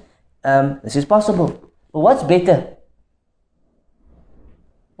used. This is possible. But what's better?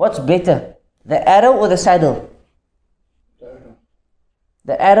 What's better? The arrow or the saddle?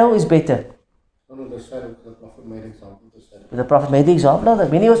 The arrow is better. No, the saddle, because the Prophet made example of the saddle. The Prophet made the example of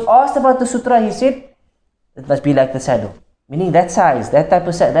that. When he was asked about the sutra, he said, it must be like the saddle. Meaning that size, that type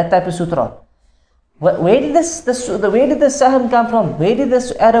of sutra. Where did the sahm come from? Where did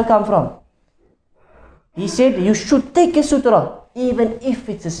this arrow come from? He said, you should take a sutra, even if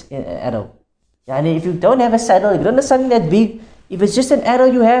it's an arrow. If you don't have a saddle, if you don't have something that big, if it's just an arrow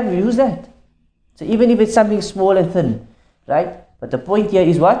you have, use that. So even if it's something small and thin, right? But the point here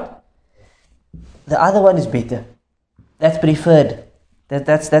is what? The other one is better. That's preferred.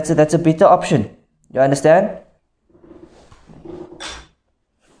 That's a better option. You understand?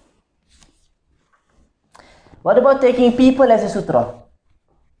 What about taking people as a sutra?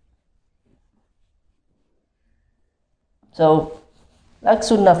 So, like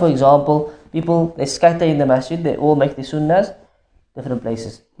sunnah for example, people, they scatter in the masjid, they all make the sunnahs different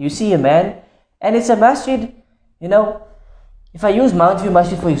places. You see a man, and it's a masjid, if I use Mount View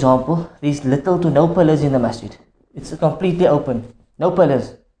Masjid for example, there's little to no pillars in the masjid. It's completely open, no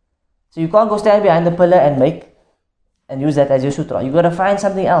pillars. So you can't go stand behind the pillar and use that as your sutra. You got to find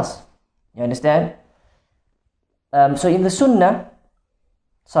something else. You understand? So in the sunnah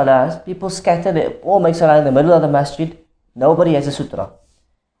salahs, people scatter, they all make salah in the middle of the masjid. Nobody has a sutra.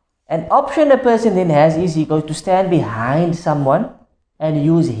 An option a person then has is he goes to stand behind someone and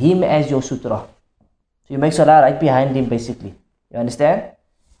use him as your sutra. So you make salah right behind him basically. You understand?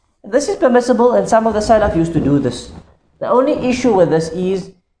 This is permissible, and some of the salaf used to do this. The only issue with this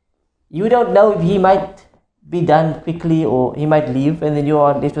is you don't know if he might be done quickly or he might leave and then you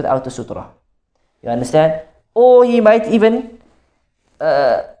are left without a sutra. You understand? Or he might even,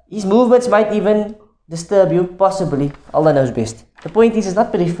 his movements might even disturb you, possibly. Allah knows best. The point is, it's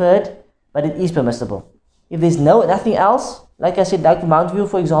not preferred, but it is permissible. If there's nothing else, like I said, like Mount View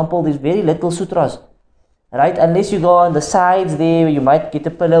for example, there's very little sutras. Right? Unless you go on the sides there, you might get a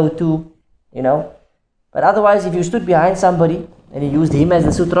pillar or two, But otherwise, if you stood behind somebody and you used him as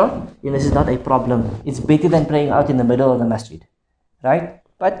the sutra, then this is not a problem. It's better than praying out in the middle of the masjid. Right?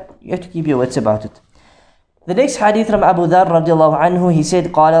 But you have to keep your wits about it. The next hadith from Abu Dharr radiallahu anhu, he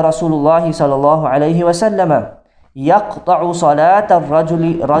said, قال رسول الله صلى الله عليه وسلم يقطع صلاة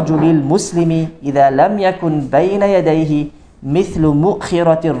رجل المسلم إذا لم يكن بين يديه مثل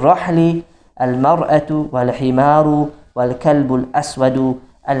مؤخرة الرحل المرأة والحمار والكلب الأسود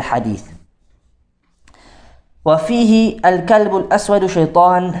الحديث. وفيه الكلب الأسود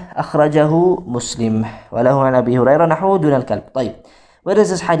شيطان أخرجه مسلم وله عن أبي هريرة نحو دون الكلب. طيب, what does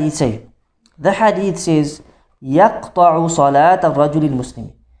this hadith say? The hadith says يقطع صلاة الرجل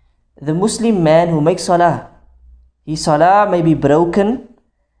المسلم. The Muslim man who makes salah, his salah may be broken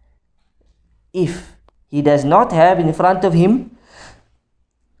if he does not have in front of him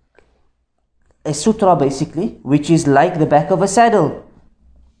a sutra, basically, which is like the back of a saddle.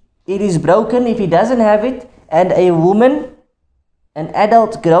 It is broken if he doesn't have it, and a woman, an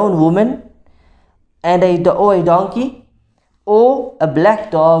adult grown woman, and a donkey or a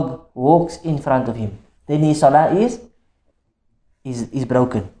black dog walks in front of him. Then his salah is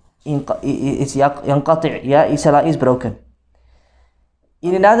broken. It's yanqati', yeah, his salah is broken.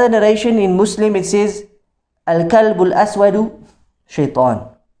 In another narration in Muslim it says, Al-kalbul aswadu shaitan.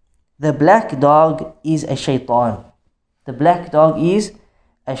 The black dog is a shaitan. The black dog is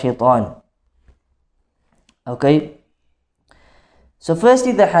a shaitan. Okay. So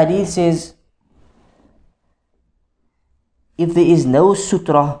firstly the hadith says, if there is no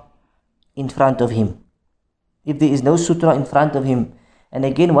sutra in front of him. If there is no sutra in front of him. And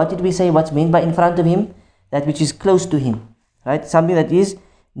again, what did we say? What's meant by in front of him? That which is close to him. Right? Something that is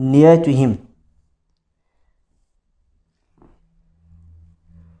near to him.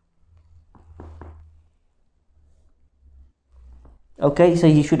 Okay, so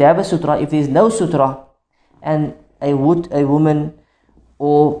he should have a sutra. If there is no sutra, and a woman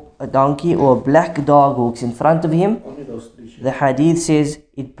or a donkey or a black dog walks in front of him, the hadith says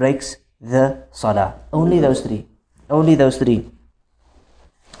it breaks the salah. Only those three. Only those three.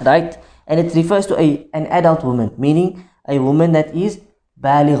 Right? And it refers to an adult woman, meaning a woman that is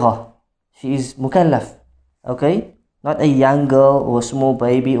baligha. She is mukallaf. Okay? Not a young girl or a small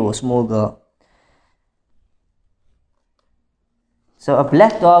baby or a small girl. So a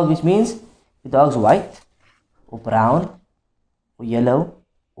black dog, which means the dog's white or brown or yellow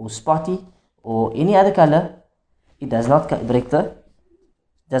or spotty or any other color, it does not break the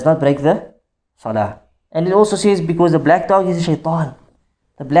salah. And it also says because the black dog is a shaitan.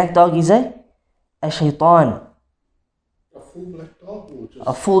 The black dog is a shaitan. A full black dog or just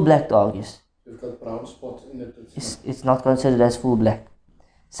a full black dog, yes. It's got brown spots in it. It's not considered as full black.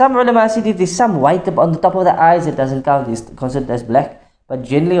 Some ulama said if there's some white on the top of the eyes, it doesn't count, it's considered as black. But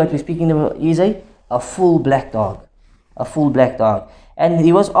generally what we're speaking about is a full black dog. A full black dog. And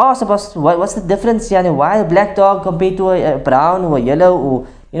he was asked about what's the difference, why a black dog compared to a brown or a yellow or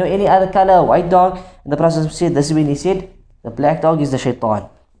any other color, a white dog. And the Prophet said, this is when he said, the black dog is the shaitan.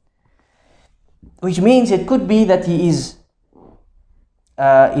 Which means it could be that he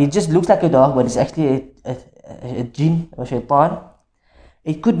just looks like a dog, but it's actually a jinn or shaitan.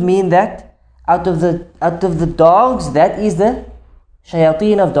 It could mean that out of the dogs, that is the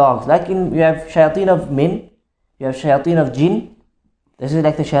shayateen of dogs. Like you have shayateen of men, you have shayateen of jinn. This is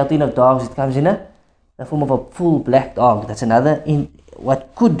like the shayateen of dogs. It comes in the form of a full black dog. That's another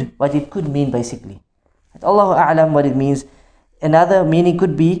what it could mean basically. Allahu A'lam what it means. Another meaning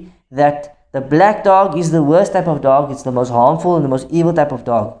could be that the black dog is the worst type of dog. It's the most harmful and the most evil type of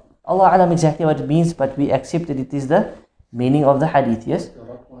dog. Allah A'lam exactly what it means, but we accept that it is the meaning of the hadith, yes? The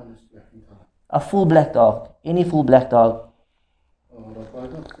Rottweiler is black in color. A full black dog. Any full black dog.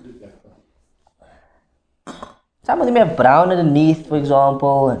 Rottweiler, fully black dog. Some of them have brown underneath, for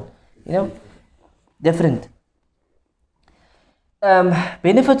example, and different.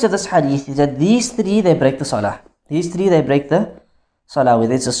 Benefits of this hadith is that these three, they break the salah. These three, they break the salah.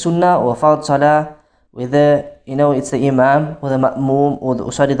 Whether it's a sunnah or a fard salah, whether, it's the imam or the ma'moom or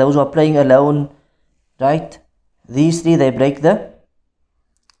those who are praying alone, right? These three, they break the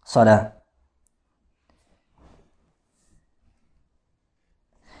salah.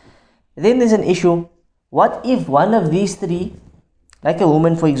 Then there's an issue. What if one of these three, like a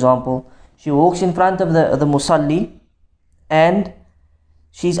woman for example, she walks in front of the musalli and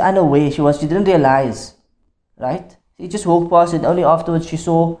she's unaware, she didn't realize, right? She just walked past it, only afterwards she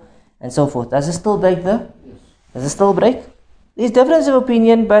saw, and so forth. Does it still break Does it still break? There's difference of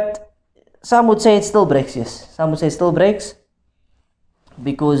opinion, but some would say it still breaks, yes. Some would say it still breaks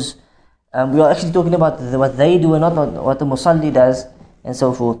because we are actually talking about what they do and not what the musalli does and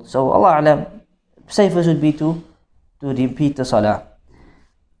so forth. So Allah Alam, safest would be to repeat the salah.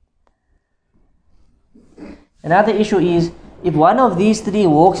 Another issue is if one of these three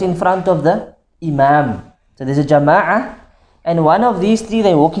walks in front of the imam. So there's a jama'ah and one of these three,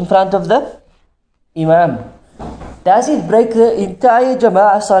 they walk in front of the imam. Does it break the entire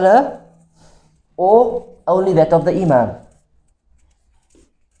jama'ah salah or only that of the imam?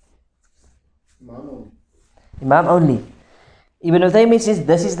 Imam only. Ibn Uthaymeen says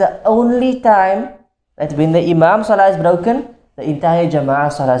this is the only time that when the imam salah is broken, the entire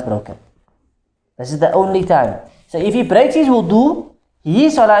jama'ah salah is broken. This is the only time. So if he breaks his wudu,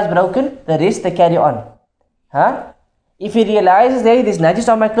 his salah is broken, the rest they carry on. Huh? If he realizes that there's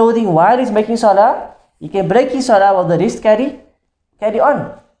najis on my clothing while he's making salah, he can break his salah while the rest carry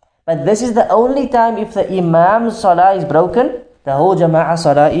on. But this is the only time if the imam's salah is broken, the whole jama'ah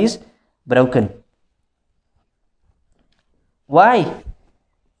salah is broken. Why?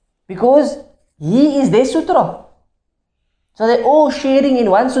 Because he is their sutra. So they're all sharing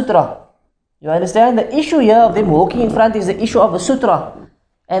in one sutra. You understand? The issue here of them walking in front is the issue of a sutra.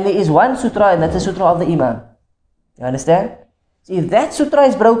 And there is one sutra, and that's the sutra of the imam. You understand? So if that sutra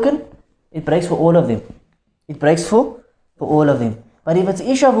is broken, it breaks for all of them. It breaks for all of them. But if it's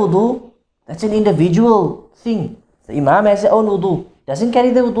issue of wudu, that's an individual thing. The imam has their own wudu. Doesn't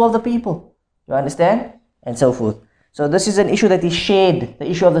carry the wudu of the people. You understand? And so forth. So this is an issue that is shared. The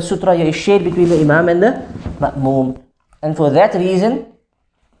issue of the sutra here is shared between the imam and the ma'moom. And for that reason,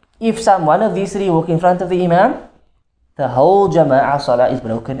 if one of these three walk in front of the imam, the whole jama'ah salah is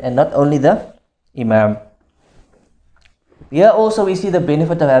broken, and not only the imam. Here also we see the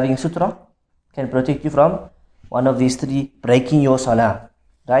benefit of having sutra can protect you from one of these three breaking your salah.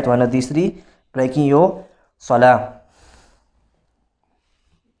 Right? One of these three breaking your salah.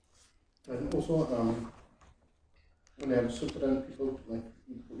 And also, when you have sutra and people, like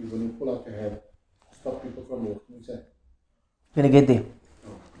when you pull out your hair, stop people from walking, is that? We're going to get there.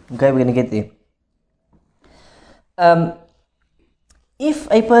 Okay, we're going to get there. If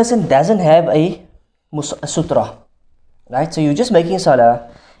a person doesn't have a sutra, right? So you're just making salah,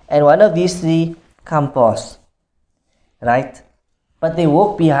 and one of these three come past, right? But they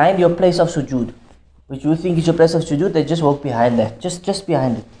walk behind your place of sujood, which you think is your place of sujood. They just walk behind that, just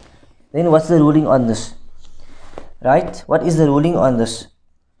behind it. Then what's the ruling on this? Right? What is the ruling on this?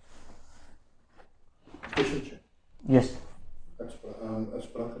 Yes. It's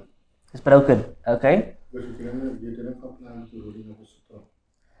broken. It's broken. Okay. Because you didn't comply with the ruling of the sutra.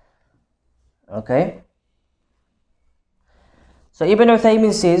 Okay. So Ibn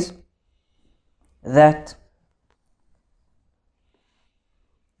Uthaymin says that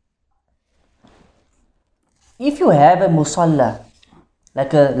if you have a musalla,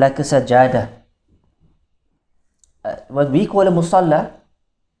 like a sajada, what we call a musalla,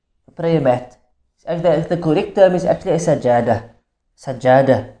 a prayer mat. Actually, the correct term is actually a sajada,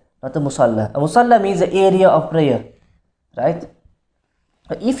 not a musalla. A musalla means the area of prayer, right?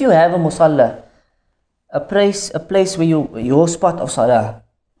 But if you have a musalla, a place where your spot of salah,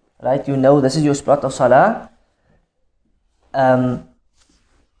 right? You know this is your spot of salah.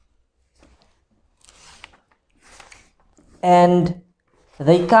 And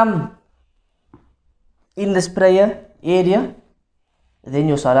they come in this prayer area, then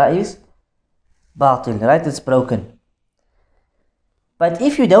your salah is batil, right? It's broken. But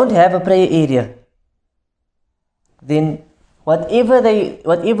if you don't have a prayer area, then whatever they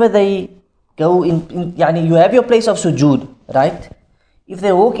go in, yani you have your place of sujood, right? If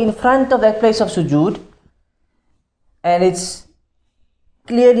they walk in front of that place of sujood, and it's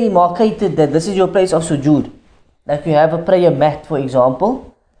clearly marketed that this is your place of sujood, like you have a prayer mat, for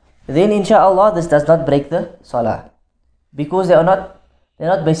example, then inshallah this does not break the salah, because they're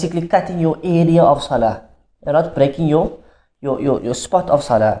not basically cutting your area of salah. They're not breaking your spot of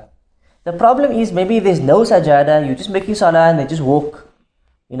salah. The problem is maybe there's no sajada, you're just making salah and they just walk.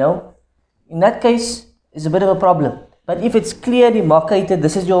 You know, in that case it's a bit of a problem. But if it's clearly marketed,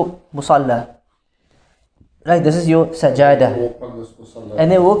 this is your musalla, right? This is your sajada,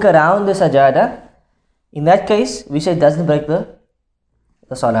 and they walk around the sajada. In that case, we say it doesn't break the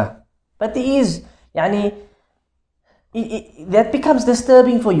salah. But there is, that becomes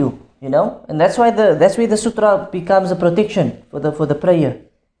disturbing for you, you know, and that's where the sutra becomes a protection for the prayer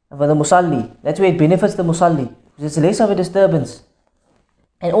and for the musalli. That's where it benefits the musalli. It's less of a disturbance,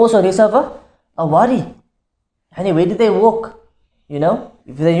 and also less of a worry. Where did they walk? You know,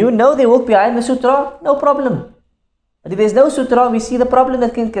 if they walk behind the sutra, no problem. But if there's no sutra, we see the problem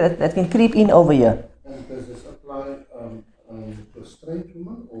that can creep in over here. And does this apply to straight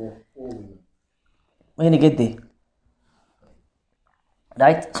women or all women? We're going to get there.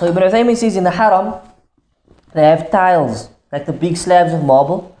 Right? So Ibn Uthaymin says in the haram, they have tiles, like the big slabs of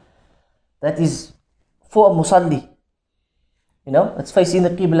marble, that is for a musalli. You know, it's facing the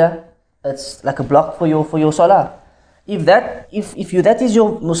qibla, it's like a block for your salah. If that is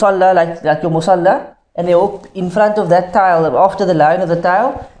your musalla, like your musalla, and they walk in front of that tile, after the line of the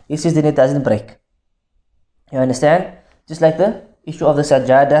tile, he says then it doesn't break. You understand? Just like the issue of the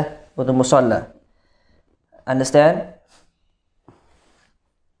sajada or the musalla. Understand?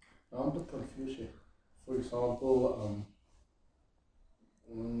 I'm a bit confused. For example,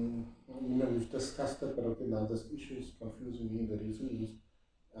 we've discussed it, but okay, now this issue is confusing me. The reason is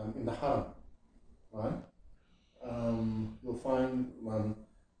in the haram, right? you'll find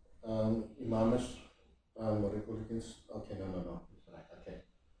Imam is, what do you call it? Okay, no. Right, okay.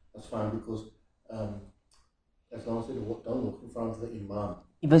 That's fine because as long as you don't walk in front of the Imam.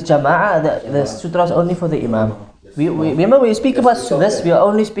 If it's Jama'ah, the sutra is only for the Imam. Yes, We remember we speak about this, we are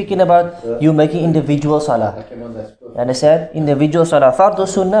only speaking about you making individual salah. Okay, no, that's perfect. You understand? Individual salah. Fardu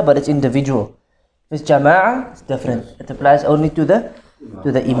sunnah, but it's individual. If it's Jama'ah, it's different. It applies only to the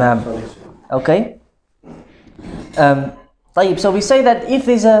Imam. Okay? So we say that if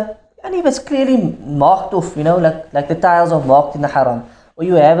there's and if it's clearly marked off, like the tiles are marked in the haram, or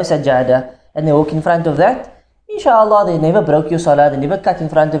you have a sajada and they walk in front of that, inshallah they never broke your salah, they never cut in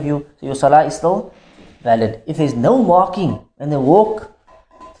front of you, so your salah is still valid. If there's no marking and they walk,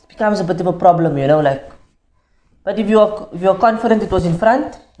 it becomes a bit of a problem, but if you are confident it was in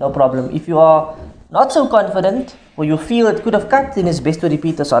front, no problem. If you are not so confident, or you feel it could have cut, then it's best to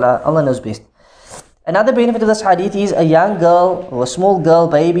repeat the salah. Allah knows best. Another benefit of this hadith is a young girl or a small girl,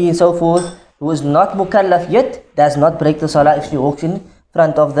 baby and so forth, who is not mukallaf yet, does not break the salah if she walks in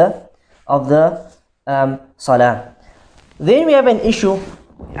front of the salah. Then we have an issue.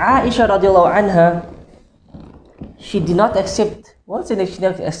 Aisha radiallahu anha, she did not accept, she did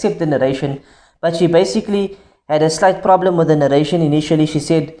not accept the narration, but she basically had a slight problem with the narration. Initially she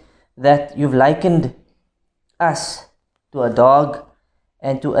said that you've likened us to a dog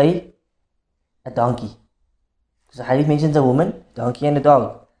and to a donkey. Because the hadith mentions a woman, donkey and a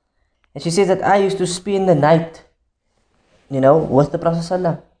dog. And she says that I used to spend the night, with the Prophet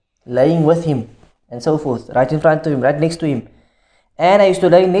ﷺ, laying with him and so forth, right in front of him, right next to him. And I used to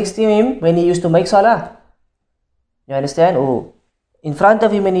lay next to him when he used to make salah. You understand? Or in front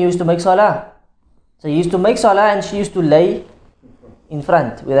of him when he used to make salah. So he used to make salah and she used to lay in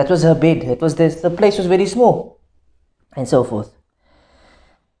front. That was her bed. That was the place was very small. And so forth.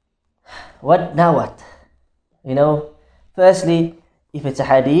 What? Firstly, if it's a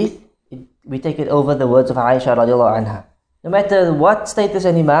hadith, we take it over the words of Aisha radiallahu anha. No matter what status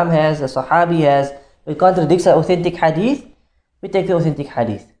an imam has, a sahabi has, if it contradicts an authentic hadith, we take the authentic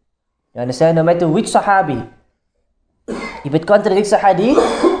hadith. You understand? No matter which sahabi, if it contradicts a hadith,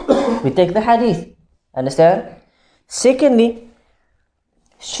 we take the hadith. Understand? Secondly,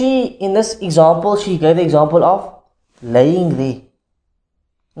 in this example, she gave the example of laying there.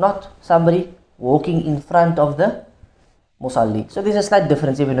 Not somebody walking in front of the musalli. So there's a slight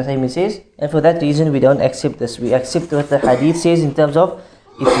difference, Ibn Uthaymin says, and for that reason we don't accept this. We accept what the hadith says in terms of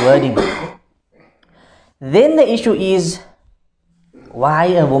its wording. Then the issue is, why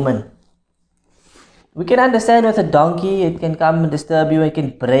a woman? We can understand with a donkey, it can come and disturb you, it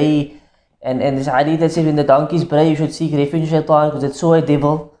can bray, and this hadith that says when the donkeys bray, you should seek refuge in shaitan because it's so a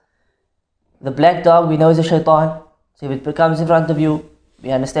devil. The black dog we know is a shaitan, so if it comes in front of you, we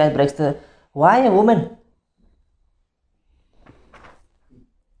understand, breaks the... Why a woman?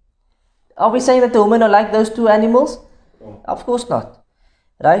 Are we saying that the women are like those two animals? No. Of course not.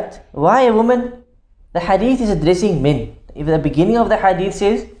 Right? Why a woman? The hadith is addressing men. If the beginning of the hadith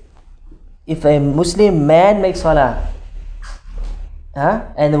says, if a Muslim man makes salah,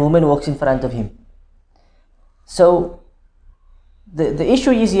 and the woman walks in front of him. So, the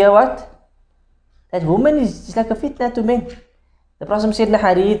issue is here what? That woman is like a fitna to men. The Prophet said in the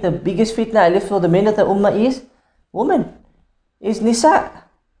hadith, the biggest fitna I left for the men of the ummah is woman, is nisa.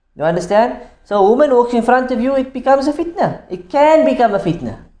 You understand? So a woman walks in front of you, it becomes a fitna. It can become a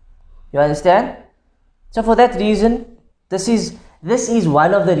fitna. You understand? So for that reason, this is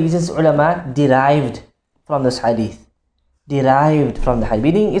one of the reasons ulama derived from this hadith. Derived from the hadith.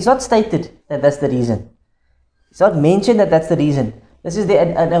 Meaning it's not stated that that's the reason. It's not mentioned that that's the reason. This is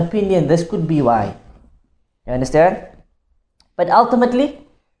an opinion, this could be why. You understand? But ultimately,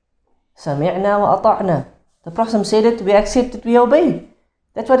 sami'na wa ata'na. The Prophet said it, we accept it, we obey.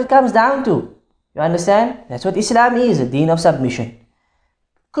 That's what it comes down to. You understand? That's what Islam is, a deen of submission.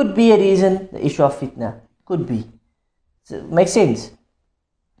 Could be a reason, the issue of fitna. Could be. So, makes sense.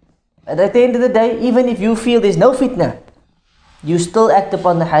 But at the end of the day, even if you feel there's no fitna, you still act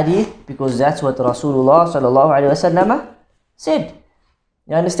upon the hadith because that's what Rasulullah sallallahu alaihi wasallam said.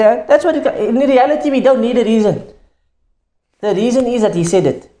 You understand? That's what in reality we don't need a reason. The reason is that he said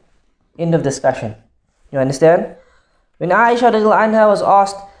it. End of discussion. You understand? When Aisha radiallahu anha was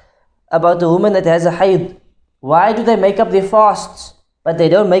asked about the woman that has a hayd, why do they make up their fasts but they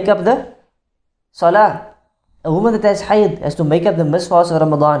don't make up the salah? A woman that has hayd has to make up the missed fast of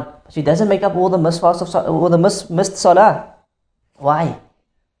Ramadan, but she doesn't make up all the missed fast of all the missed salah. Why?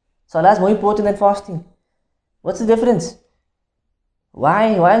 Salah is more important than fasting. What's the difference?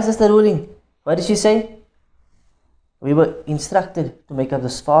 Why? Why is this the ruling? What did she say? We were instructed to make up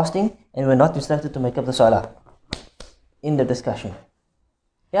this fasting and we were not instructed to make up the salah. in the discussion.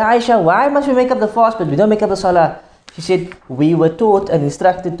 Yeah, Aisha, why must we make up the fast but we don't make up the salah? She said, we were taught and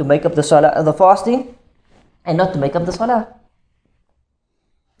instructed to make up the salah and the fasting and not to make up the salah.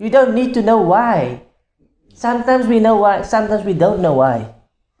 You don't need to know why. Sometimes we know why, sometimes we don't know why.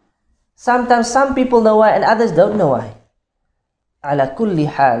 Sometimes some people know why and others don't know why. على كل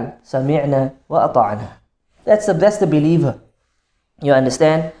حال سمعنا وأطعنا. That's the believer. You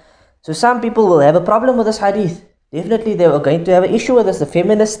understand? So some people will have a problem with this hadith. Definitely they are going to have an issue with this. The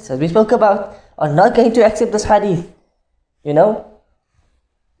feminists, as we spoke about, are not going to accept this hadith. You know?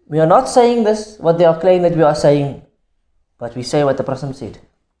 We are not saying this, what they are claiming that we are saying. But we say what the Prophet said.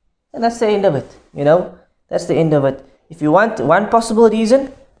 And that's the end of it. You know? That's the end of it. If you want one possible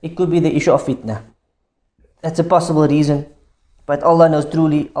reason, it could be the issue of fitna. That's a possible reason. But Allah knows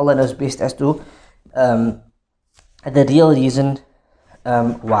truly, Allah knows best as to the real reason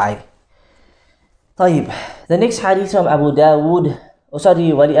why. طيب, the next hadith from Abu Dawud,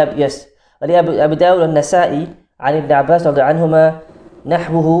 ولأبو داود النسائي عن ابن عباس رضي عنهما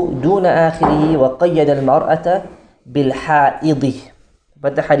نحوه دون آخره وقيد المرأة بالحائض.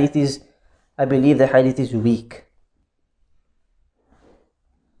 But the hadith is, I believe the hadith is weak.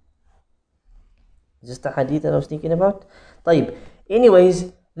 Is this the hadith that I was thinking about? طيب,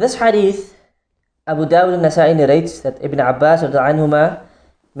 anyways, this hadith, Abu Dawud al-Nasa'i narrates that Ibn Abbas رضي عنهما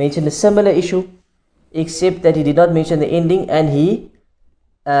mentioned a similar issue, except that he did not mention the ending, and he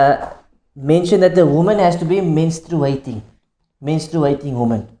mentioned that the woman has to be menstruating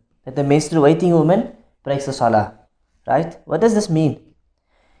woman, that the menstruating woman breaks the salah. Right? What does this mean?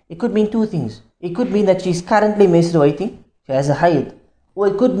 It could mean two things. It could mean that she's currently menstruating, she has a haid, or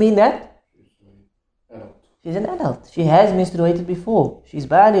it could mean that she's an adult, she has menstruated before, she's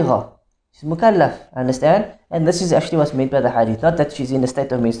baligha, she's mukallaf, understand? And this is actually what's meant by the hadith, not that she's in a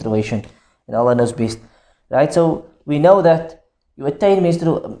state of menstruation, and Allah knows best. Right? So we know that you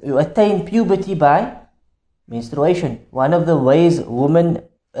attain puberty by menstruation. One of the ways women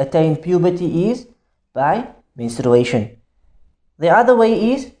attain puberty is by menstruation. The other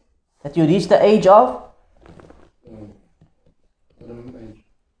way is that you reach the age of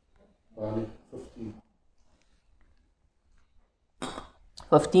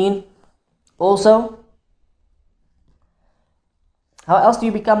 15. Also, how else do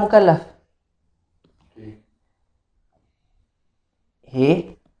you become mukallaf?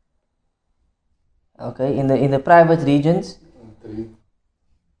 Here. Okay, in the private regions,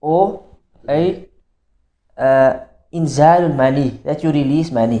 or a inzal mani, that you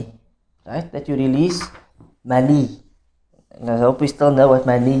release mani, right? That you release mani. And I hope we still know what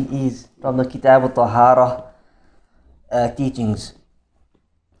mani is from the Kitab al-Tahara teachings.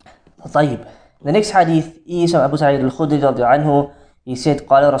 طيب, the next hadith is from Abu Sa'id al-Khudri رضي عنه. He said,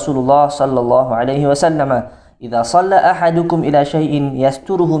 قال رسول الله صلى الله عليه وسلم إذا صلى أحدكم إلى شيء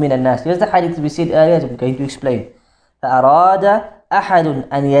يستره من الناس. Here's the hadith we said earlier, I'm going to explain. فأراد أحد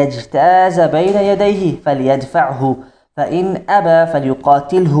أن يجتاز بين يديه فليدفعه فإن أبى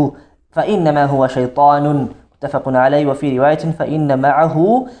فليقاتله فإنما هو شيطان. متفق عليه. وفي رواية فإن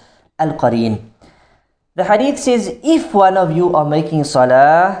معه القرين. The hadith says, if one of you are making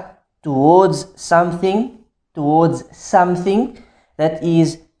salah towards something that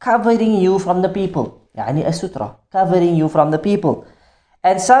is covering you from the people, يعني a sutra, covering you from the people,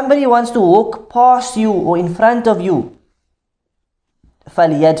 and somebody wants to walk past you or in front of you,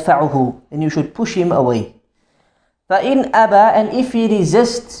 فَلْيَدْفَعُهُ, then you should push him away. فَإِنْ أَبَى, and if he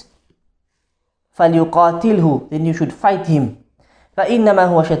resists, فَلْيُقَاتِلْهُ, then you should fight him. فَإِنَّمَا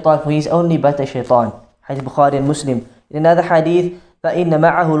هُوَ شَيْطَانٌ, for he is only but a shaitan. Hadith Bukhari and Muslim. In another hadith, فَإِنَّ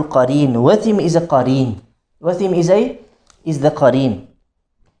مَعَهُ الْقَرِينَ, with him is a qareen. With him is the qareen.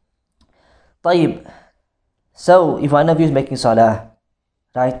 طيب, so if one of you is making salah,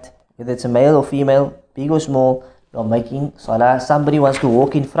 right, whether it's a male or female, big or small, you're making salah, somebody wants to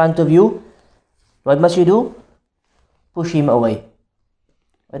walk in front of you, what must you do? Push him away.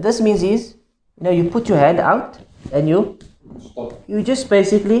 What this means is, you put your hand out and you just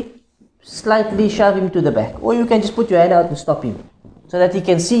basically slightly shove him to the back, or you can just put your hand out and stop him, so that he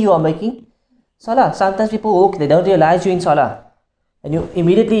can see you are making salah. Sometimes people walk, they don't realize you're in salah, and you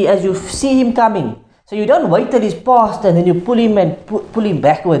immediately, as you see him coming, so you don't wait till he's past and then you pull him and pull him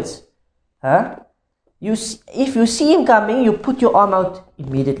backwards. If you see him coming, you put your arm out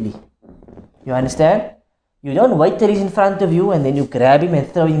immediately. You understand? You don't wait till he's in front of you and then you grab him and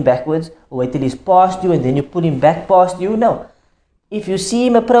throw him backwards, or wait till he's past you and then you pull him back past you. No. If you see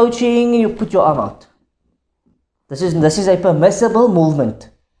him approaching, you put your arm out. This is a permissible movement.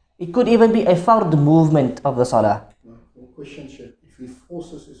 It could even be a fard movement of the salah. Question, Sheikh. If he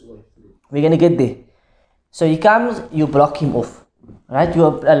forces his way through. We're going to get there. So he comes, you block him off. Right? You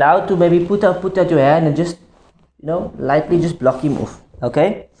are allowed to maybe put out your hand and just, lightly just block him off.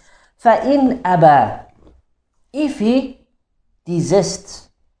 Okay? فَإِنْ أَبَى, if he desists,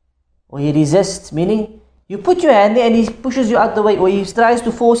 or he resists, meaning you put your hand there and he pushes you out the way, or he tries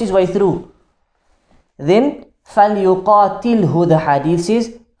to force his way through, then فَلْيُقَاتِلْهُ, the hadith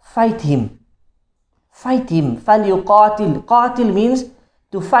says, fight him. Fight him. فَلْيُقَاتِلْ. Qatil means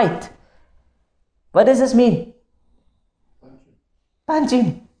to fight. What does this mean? Punch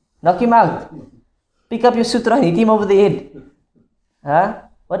him. Knock him out. Pick up your sutra and hit him over the head. Huh?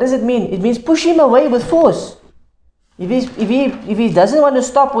 What does it mean? It means push him away with force. If he doesn't want to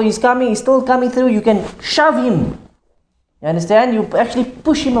stop, or he's still coming through, you can shove him. You understand? You actually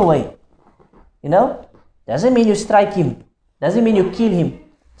push him away. Doesn't mean you strike him. Doesn't mean you kill him.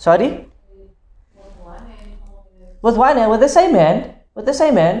 Sorry? With one hand, with the same hand. With the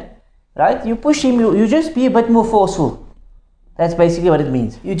same hand. Right? You push him, you just be a bit more forceful. That's basically what it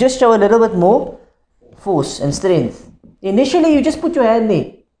means. You just show a little bit more force and strength. Initially, you just put your hand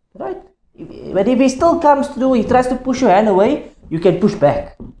there. Right? But if he still comes through, he tries to push your hand away, you can push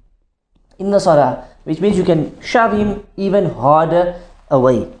back. In the salah. Which means you can shove him even harder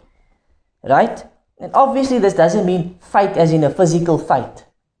away. Right? And obviously this doesn't mean fight as in a physical fight,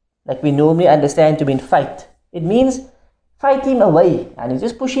 like we normally understand to mean fight. It means fight him away, and you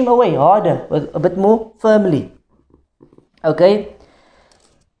just push him away harder, with a bit more firmly. Okay?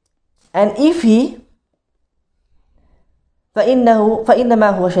 And if he فَإِنَّمَا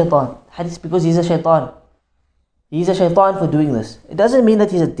هُوَ شَيْطَانٌ, hadith, because he's a shaitan. He's a shaitan for doing this. It doesn't mean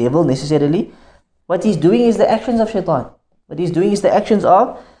that he's a devil necessarily. What he's doing is the actions of shaitan. What he's doing is the actions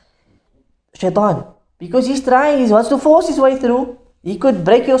of shaitan. Because he wants to force his way through. He could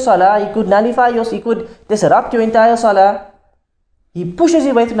break your salah, he could nullify yours, he could disrupt your entire salah. He pushes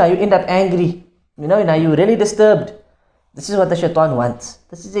his way through. Now you end up angry. Now you're really disturbed. This is what the shaitan wants.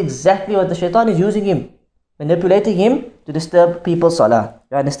 This is exactly what the shaitan is using him, manipulating him to disturb people's salah.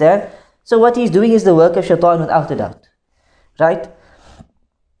 You understand? So what he's doing is the work of shaitan without a doubt. Right?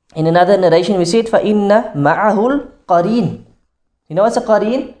 In another narration we said, فَإِنَّ مَعَهُ الْقَرِينَ. You know what's a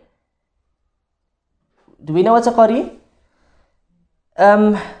qareen? Do we know what's a qareen?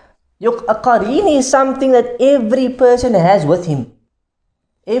 A qareen is something that every person has with him.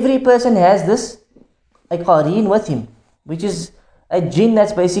 Every person has a qareen with him, which is a jinn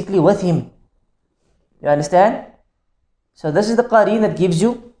that's basically with him. You understand? So this is the qareen that gives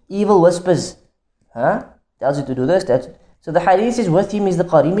you evil whispers. Tells you to do this, so the hadith is with him is the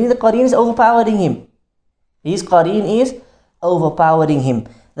qareen, meaning the qareen is overpowering him. His qareen is overpowering him.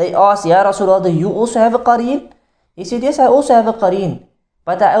 They asked, Ya Rasulullah, do you also have a qareen? He said, yes, I also have a qareen,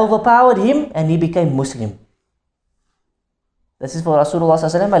 but I overpowered him and he became Muslim. This is for Rasulullah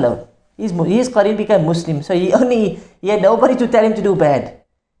sallallahu alone. His qareen became Muslim, so he had nobody to tell him to do bad.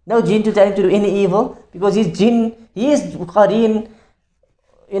 No jinn to tell him to do any evil, because his qareen,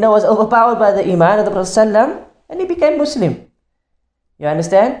 was overpowered by the iman of the Prophet sallallahu, and he became Muslim. You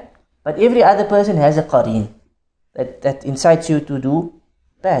understand? But every other person has a qareen that incites you to do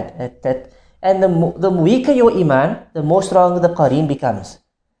bad. And the weaker your iman, the more stronger the qareen becomes.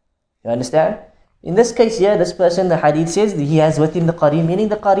 You understand? In this case here, this person, the hadith says, he has with him the qareen, meaning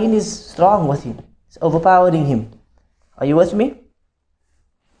the qareen is strong with him. It's overpowering him. Are you with me?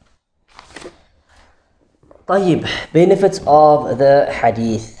 طيب, benefits of the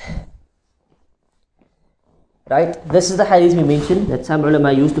hadith. Right? This is the hadith we mentioned that some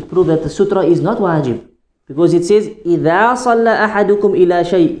ulama used to prove that the sutra is not wajib. Because it says, إِذَا صَلَّى أَحَدُكُمْ إِلَى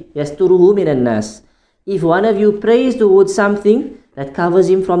شَيْءٍ يَسْتُرُهُ مِنَ النَّاسِ. If one of you prays towards something that covers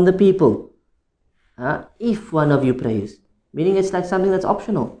him from the people. If one of you prays. Meaning it's like something that's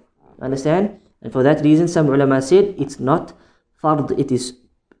optional. Understand? And for that reason, some ulama said, it's not fard, it is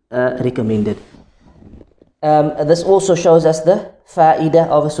recommended. This also shows us the fa'idah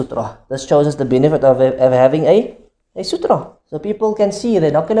of a sutra. This shows us the benefit of having a sutra. So people can see, they're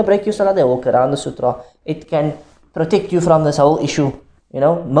not going to break your salah, they walk around the sutra. It can protect you from this whole issue,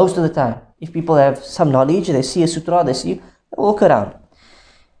 most of the time. If people have some knowledge, they see a sutra, they walk around.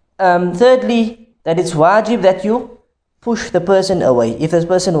 Thirdly, that it's wajib that you push the person away. If this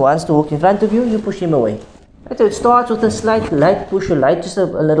person wants to walk in front of you, you push him away. Right? So it starts with a slight light push, just a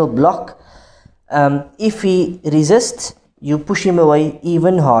little block. If he resists, you push him away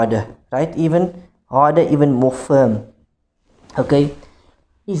even harder, right? Even harder, even more firm. Okay?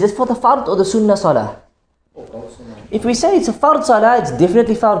 Is this for the fard or the sunnah salah? If we say it's a fard salah, it's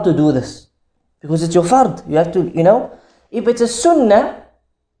definitely fard to do this. Because it's your fard. You have to, if it's a sunnah,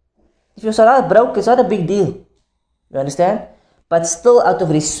 if your salah broke, it's not a big deal. You understand? But still, out of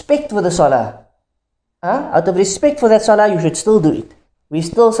respect for the salah, out of respect for that salah, you should still do it. We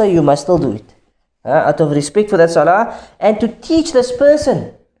still say you must still do it. Out of respect for that salah, and to teach this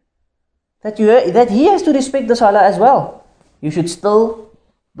person that he has to respect the salah as well. You should still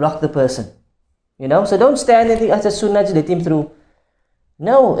block the person. So don't stand and think, it's a sunnah, just let him through.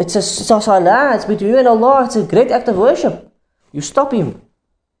 No, it's a salah, it's between you and Allah, it's a great act of worship. You stop him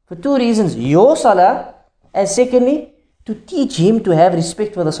for two reasons: your salah, and secondly, to teach him to have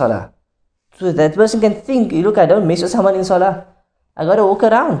respect for the salah. So that person can think, look, I don't mess with someone in salah. I gotta walk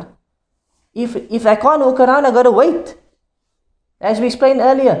around. If I can't walk around, I gotta wait. As we explained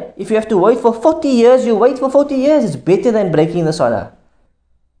earlier, if you have to wait for 40 years, you wait for 40 years. It's better than breaking the salah.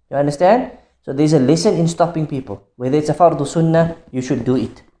 You understand? So there's a lesson in stopping people. Whether it's a fardu sunnah, you should do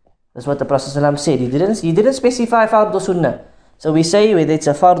it. That's what the Prophet ﷺ said. He didn't specify fardu sunnah. So we say whether it's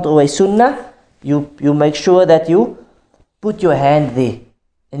a fardu or a sunnah, you make sure that you put your hand there.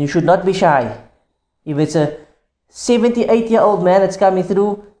 And you should not be shy. If it's a 78-year-old man that's coming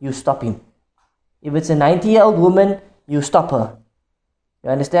through, you stop him. If it's a 90-year-old woman, you stop her. You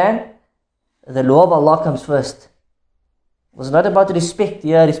understand? The law of Allah comes first. It was not about respect,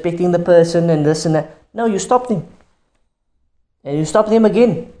 respecting the person and this and that. No, you stop them. And you stop them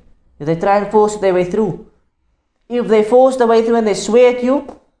again. If they try and force their way through. If they force their way through and they swear at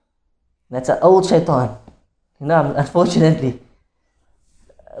you, that's an old shaitan. Unfortunately.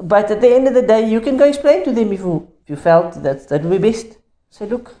 But at the end of the day, you can go explain to them if you felt that would be best. Say,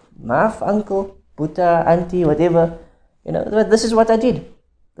 look, maaf, uncle, buta, auntie, whatever. This is what I did.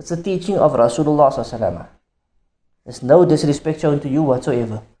 That's the teaching of Rasulullah SAW. There's no disrespect shown to you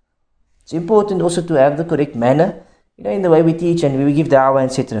whatsoever. It's important also to have the correct manner, in the way we teach and we give da'wah,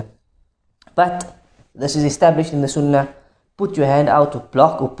 etc. But this is established in the sunnah. Put your hand out to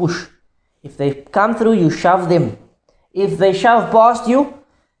block or push. If they come through, you shove them. If they shove past you,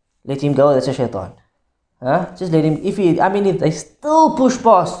 let him go, that's a shaitan. Just let him, if they still push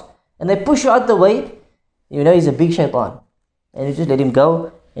past and they push you out the way, he's a big shaitan. And you just let him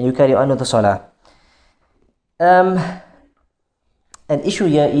go and you carry on with the salah. An issue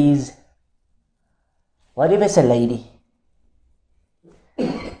here is, what if it's a lady?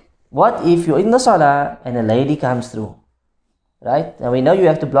 What if you're in the salah and a lady comes through? Right? Now we know you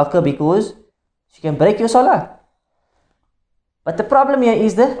have to block her because she can break your salah. But the problem here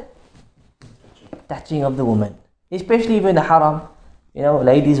is the touching of the woman. Especially even in the haram.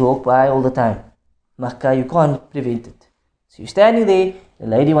 Ladies walk by all the time. Makkah, you can't prevent it. So you're standing there, the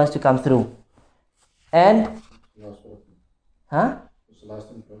lady wants to come through. And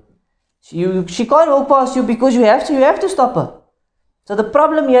she can't walk past you because you have to stop her. So the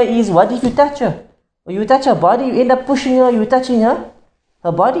problem here is, what if you touch her? Or you touch her body, you end up pushing her, you touching her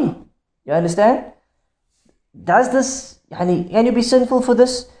body. You understand? Does this, can you be sinful for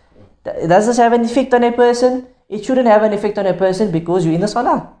this? Does this have an effect on a person? It shouldn't have an effect on a person because you're in the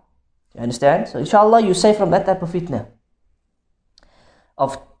salah. You understand? So inshallah you safe from that type of fitna.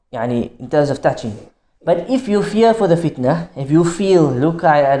 In terms of touching. But if you fear for the fitna, if you feel, look,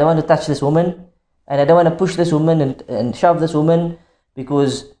 I don't want to touch this woman, and I don't want to push this woman and shove this woman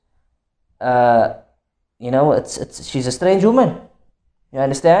because, she's a strange woman. You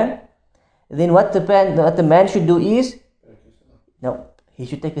understand? Then what the man should do is, no, he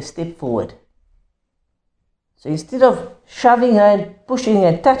should take a step forward. So instead of shoving her and pushing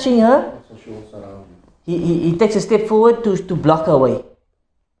and touching her, he takes a step forward to block her way.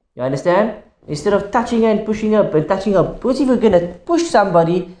 You understand? Instead of touching her and pushing her and touching her, because if you're going to push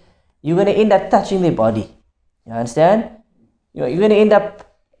somebody, you're going to end up touching their body. You understand? You're going to end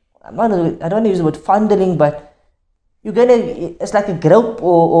up, I don't want to use the word fondling, but it's like a grope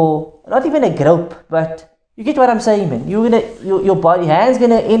or not even a grope, but you get what I'm saying, man. Your body, hand's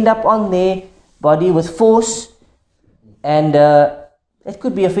going to end up on their body with force, and it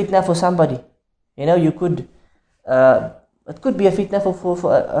could be a fitna for somebody. You could, it could be a fitna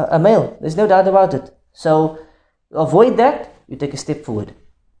for a male. There's no doubt about it. So avoid that. You take a step forward.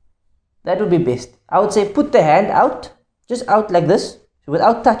 That would be best. I would say put the hand out, just out like this,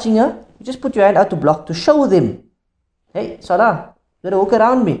 without touching her. You just put your hand out to block, to show them, hey, salah, you gotta walk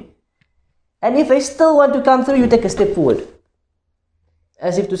around me. And if they still want to come through, you take a step forward.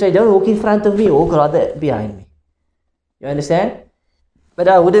 As if to say, don't walk in front of me, walk rather behind me. You understand? But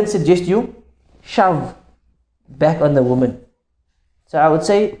I wouldn't suggest you shove back on the woman. So I would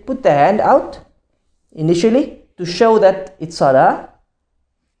say, put the hand out initially to show that it's salah.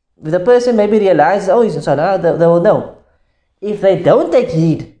 If the person maybe realizes, oh, it's salah, they will know. If they don't take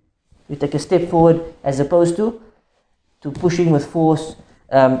heed, you take a step forward as opposed to pushing with force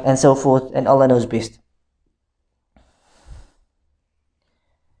and so forth, and Allah knows best.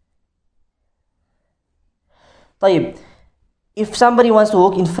 طيب, if somebody wants to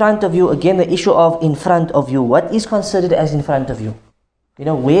walk in front of you, again the issue of in front of you, what is considered as in front of you? You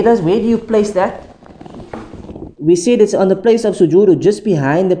know, where do you place that? We said it's on the place of sujood or just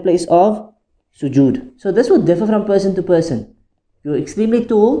behind the place of sujood. So this would differ from person to person. You're extremely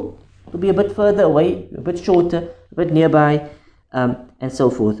tall, to be a bit further away, a bit shorter, a bit nearby, and so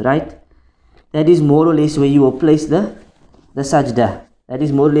forth, right? That is more or less where you will place the sajda. That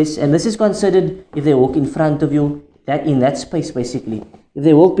is more or less, and this is considered if they walk in front of you, that in that space basically. If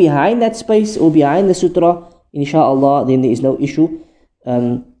they walk behind that space or behind the sutra, inshallah, then there is no issue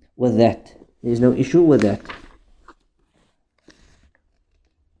with that. There is no issue with that.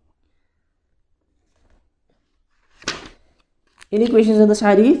 Any questions on this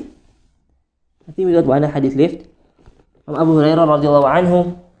hadith? I think we got one hadith left. From Abu Hurairah radiallahu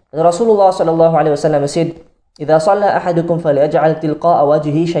anhu, Rasulullah sallallahu alayhi wa sallam said, إِذَا صَلَّى أَحَدُكُمْ فَلْيَجْعَلْ تِلْقَاءَ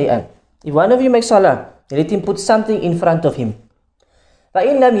وَجْهِهِ شَيْئًا. If one of you makes salah, let him put something in front of him.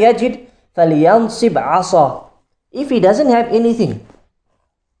 فَإِنْ لَمْ يَجِدْ فَلْيَنْصِبْ عَصَى. If he doesn't have anything,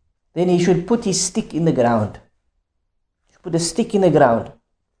 then he should put his stick in the ground. He should put a stick in the ground.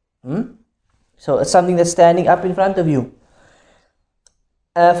 So it's something that's standing up in front of you.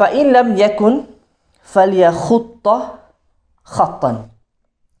 فَإِنْ لَمْ يَكُنْ فَلْيَخُطَّ خَطًّا.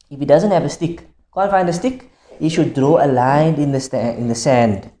 If he doesn't have a stick, can't find a stick, he should draw a line in the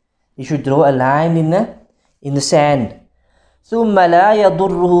sand. He should draw a line in the sand. ثُمَّ لَا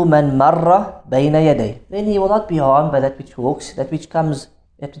يَضُرُّهُ مَنْ مَرَّ بَيْنَ يَدَيْهِ. Then he will not be harmed by that which walks, that which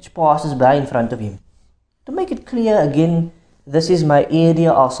passes by in front of him. To make it clear again, this is my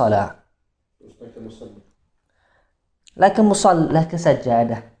area of salah. Like a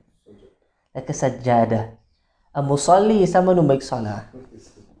sajjada. Like a sajjada. A musalli is someone who makes salah.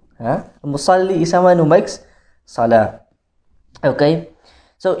 A musalli is someone who makes salah. Okay.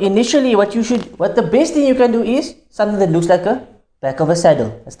 So initially what the best thing you can do is something that looks like a back of a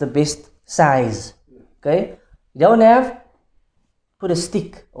saddle. That's the best size. Okay. You don't have, put a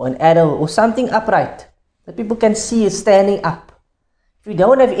stick or an arrow or something upright that people can see is standing up. If you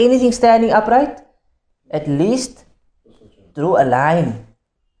don't have anything standing upright, at least draw a line.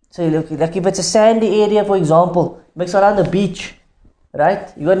 So like if it's a sandy area, for example, makes around the beach,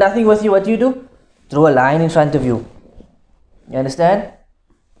 right? You got nothing with you, what do you do? Draw a line in front of you. You understand?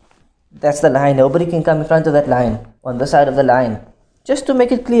 That's the line. Nobody can come in front of that line, on the side of the line. Just to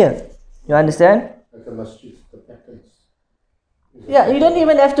make it clear. You understand? Like a masjid, the patterns. Yeah, you don't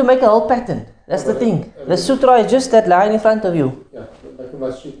even have to make a whole pattern. That's the thing. The sutra is just that line in front of you. Yeah, like a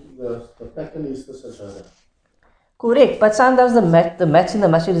masjid, the pattern is the sajada. Correct, but sometimes the mats in the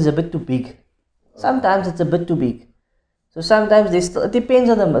masjid is a bit too big. Sometimes it's a bit too big. So sometimes it depends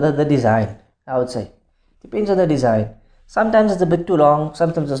on the design, I would say. Depends on the design. Sometimes it's a bit too long,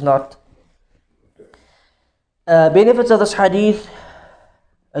 sometimes it's not. Benefits of this hadith,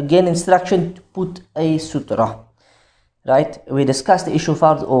 again instruction to put a sutra. Right? We discussed the issue of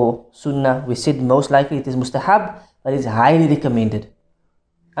fard or sunnah. We said most likely it is mustahab, but it's highly recommended.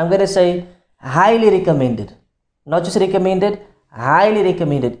 I'm going to say highly recommended. Not just recommended, highly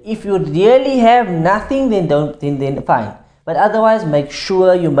recommended. If you really have nothing, then fine. But otherwise, make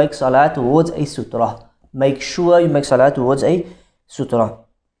sure you make salah towards a sutra. Make sure you make salah towards a sutra.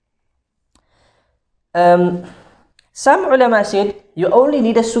 Some ulama said you only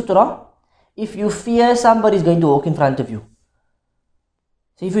need a sutra if you fear somebody is going to walk in front of you.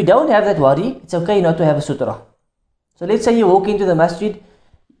 So if you don't have that worry, it's okay not to have a sutra. So let's say you walk into the masjid,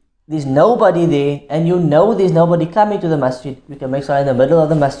 there's nobody there, and you know there's nobody coming to the masjid. You can make salah in the middle of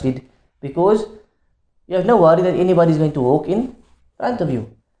the masjid because you have no worry that anybody is going to walk in front of you.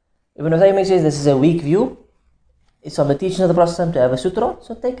 Ibn Uthaymeen says this is a weak view. It's from the teaching of the Prophet to have a sutra,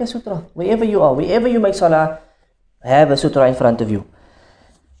 so take a sutra. Wherever you are, wherever you make salah, have a sutra in front of you.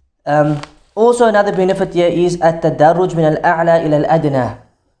 Also another benefit here is at-tadarruj min al-a'la ila al-adna.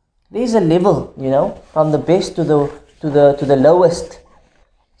 There is a level, from the best to the lowest.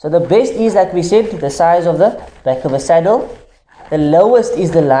 So the best is, like we said, the size of the back of a saddle. The lowest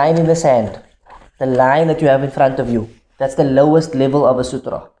is the line in the sand. The line that you have in front of you. That's the lowest level of a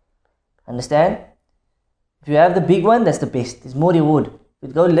sutra. Understand? If you have the big one, that's the best. It's more reward. If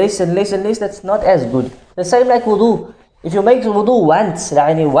you go less and less and less, that's not as good. The same like wudu. If you make wudu once,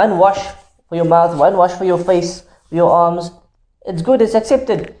 one wash for your mouth, one wash for your face, for your arms, it's good, it's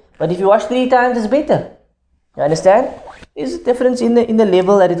accepted. But if you wash 3 times, it's better. You understand? There's a difference in the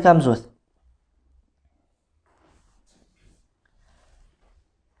level that it comes with.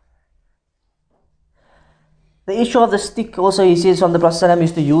 The issue of the stick also, he says from the Prophet ﷺ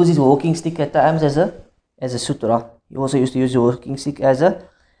used to use his walking stick at times as a sutra. He also used to use the walking stick as a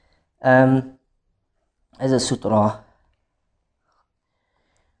as a sutra.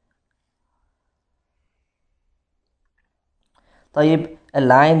 طيب, a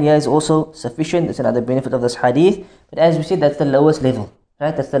line here is also sufficient. That's another benefit of this hadith. But as we said, that's the lowest level,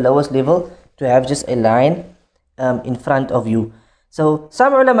 right? That's the lowest level, to have just a line in front of you. So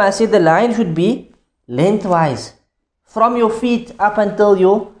some ulama say the line should be lengthwise, from your feet up until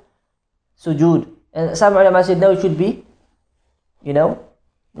your sujood. And some ulama said no, it should be,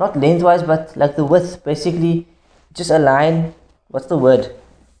 not lengthwise, but like the width, basically just a line. What's the word?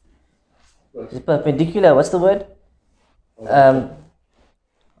 It's perpendicular. What's the word?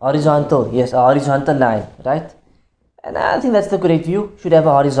 Horizontal. Yes, a horizontal line, right? And I think that's the correct view. Should have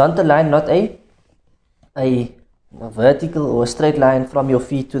a horizontal line, not a vertical or a straight line from your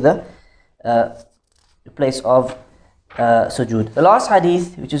feet to the place of sujood. The last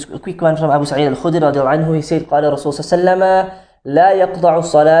hadith, which is a quick one from Abu Sa'id al-Khudri radiallahu anhu, he said, قال رسول صلى الله عليه وسلم لا يقطع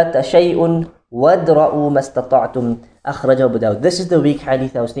الصلاة شيء وادرأوا ما استطعتم أخرجه أبو داود. This is the weak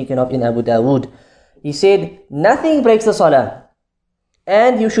hadith I was thinking of in Abu Dawood. He said, nothing breaks the salah,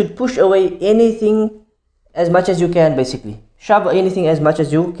 and you should push away anything as much as you can, basically. Shove anything as much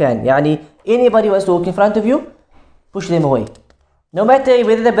as you can. Yani, anybody who wants to walk in front of you, push them away. No matter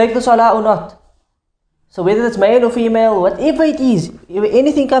whether they break the salah or not. So whether it's male or female, whatever it is, if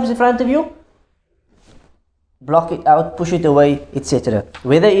anything comes in front of you, block it out, push it away, etc.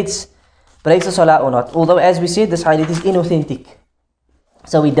 Whether it's breaks the salah or not. Although, as we said, this hadith is inauthentic.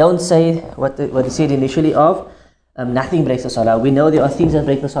 So we don't say what he said initially of nothing breaks the salah. We know there are things that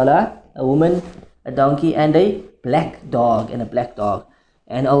break the salah: a woman, a donkey, and a black dog.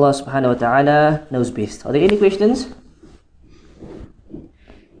 And Allah subhanahu wa ta'ala knows best. Are there any questions?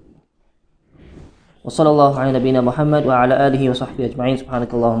 وصلى الله على نبينا محمد وعلى آله وصحبه أجمعين.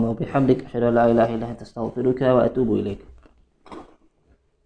 سبحانك اللهم وبحمدك أشهد أن لا إله إلا أنت أستغفرك وأتوب إليك.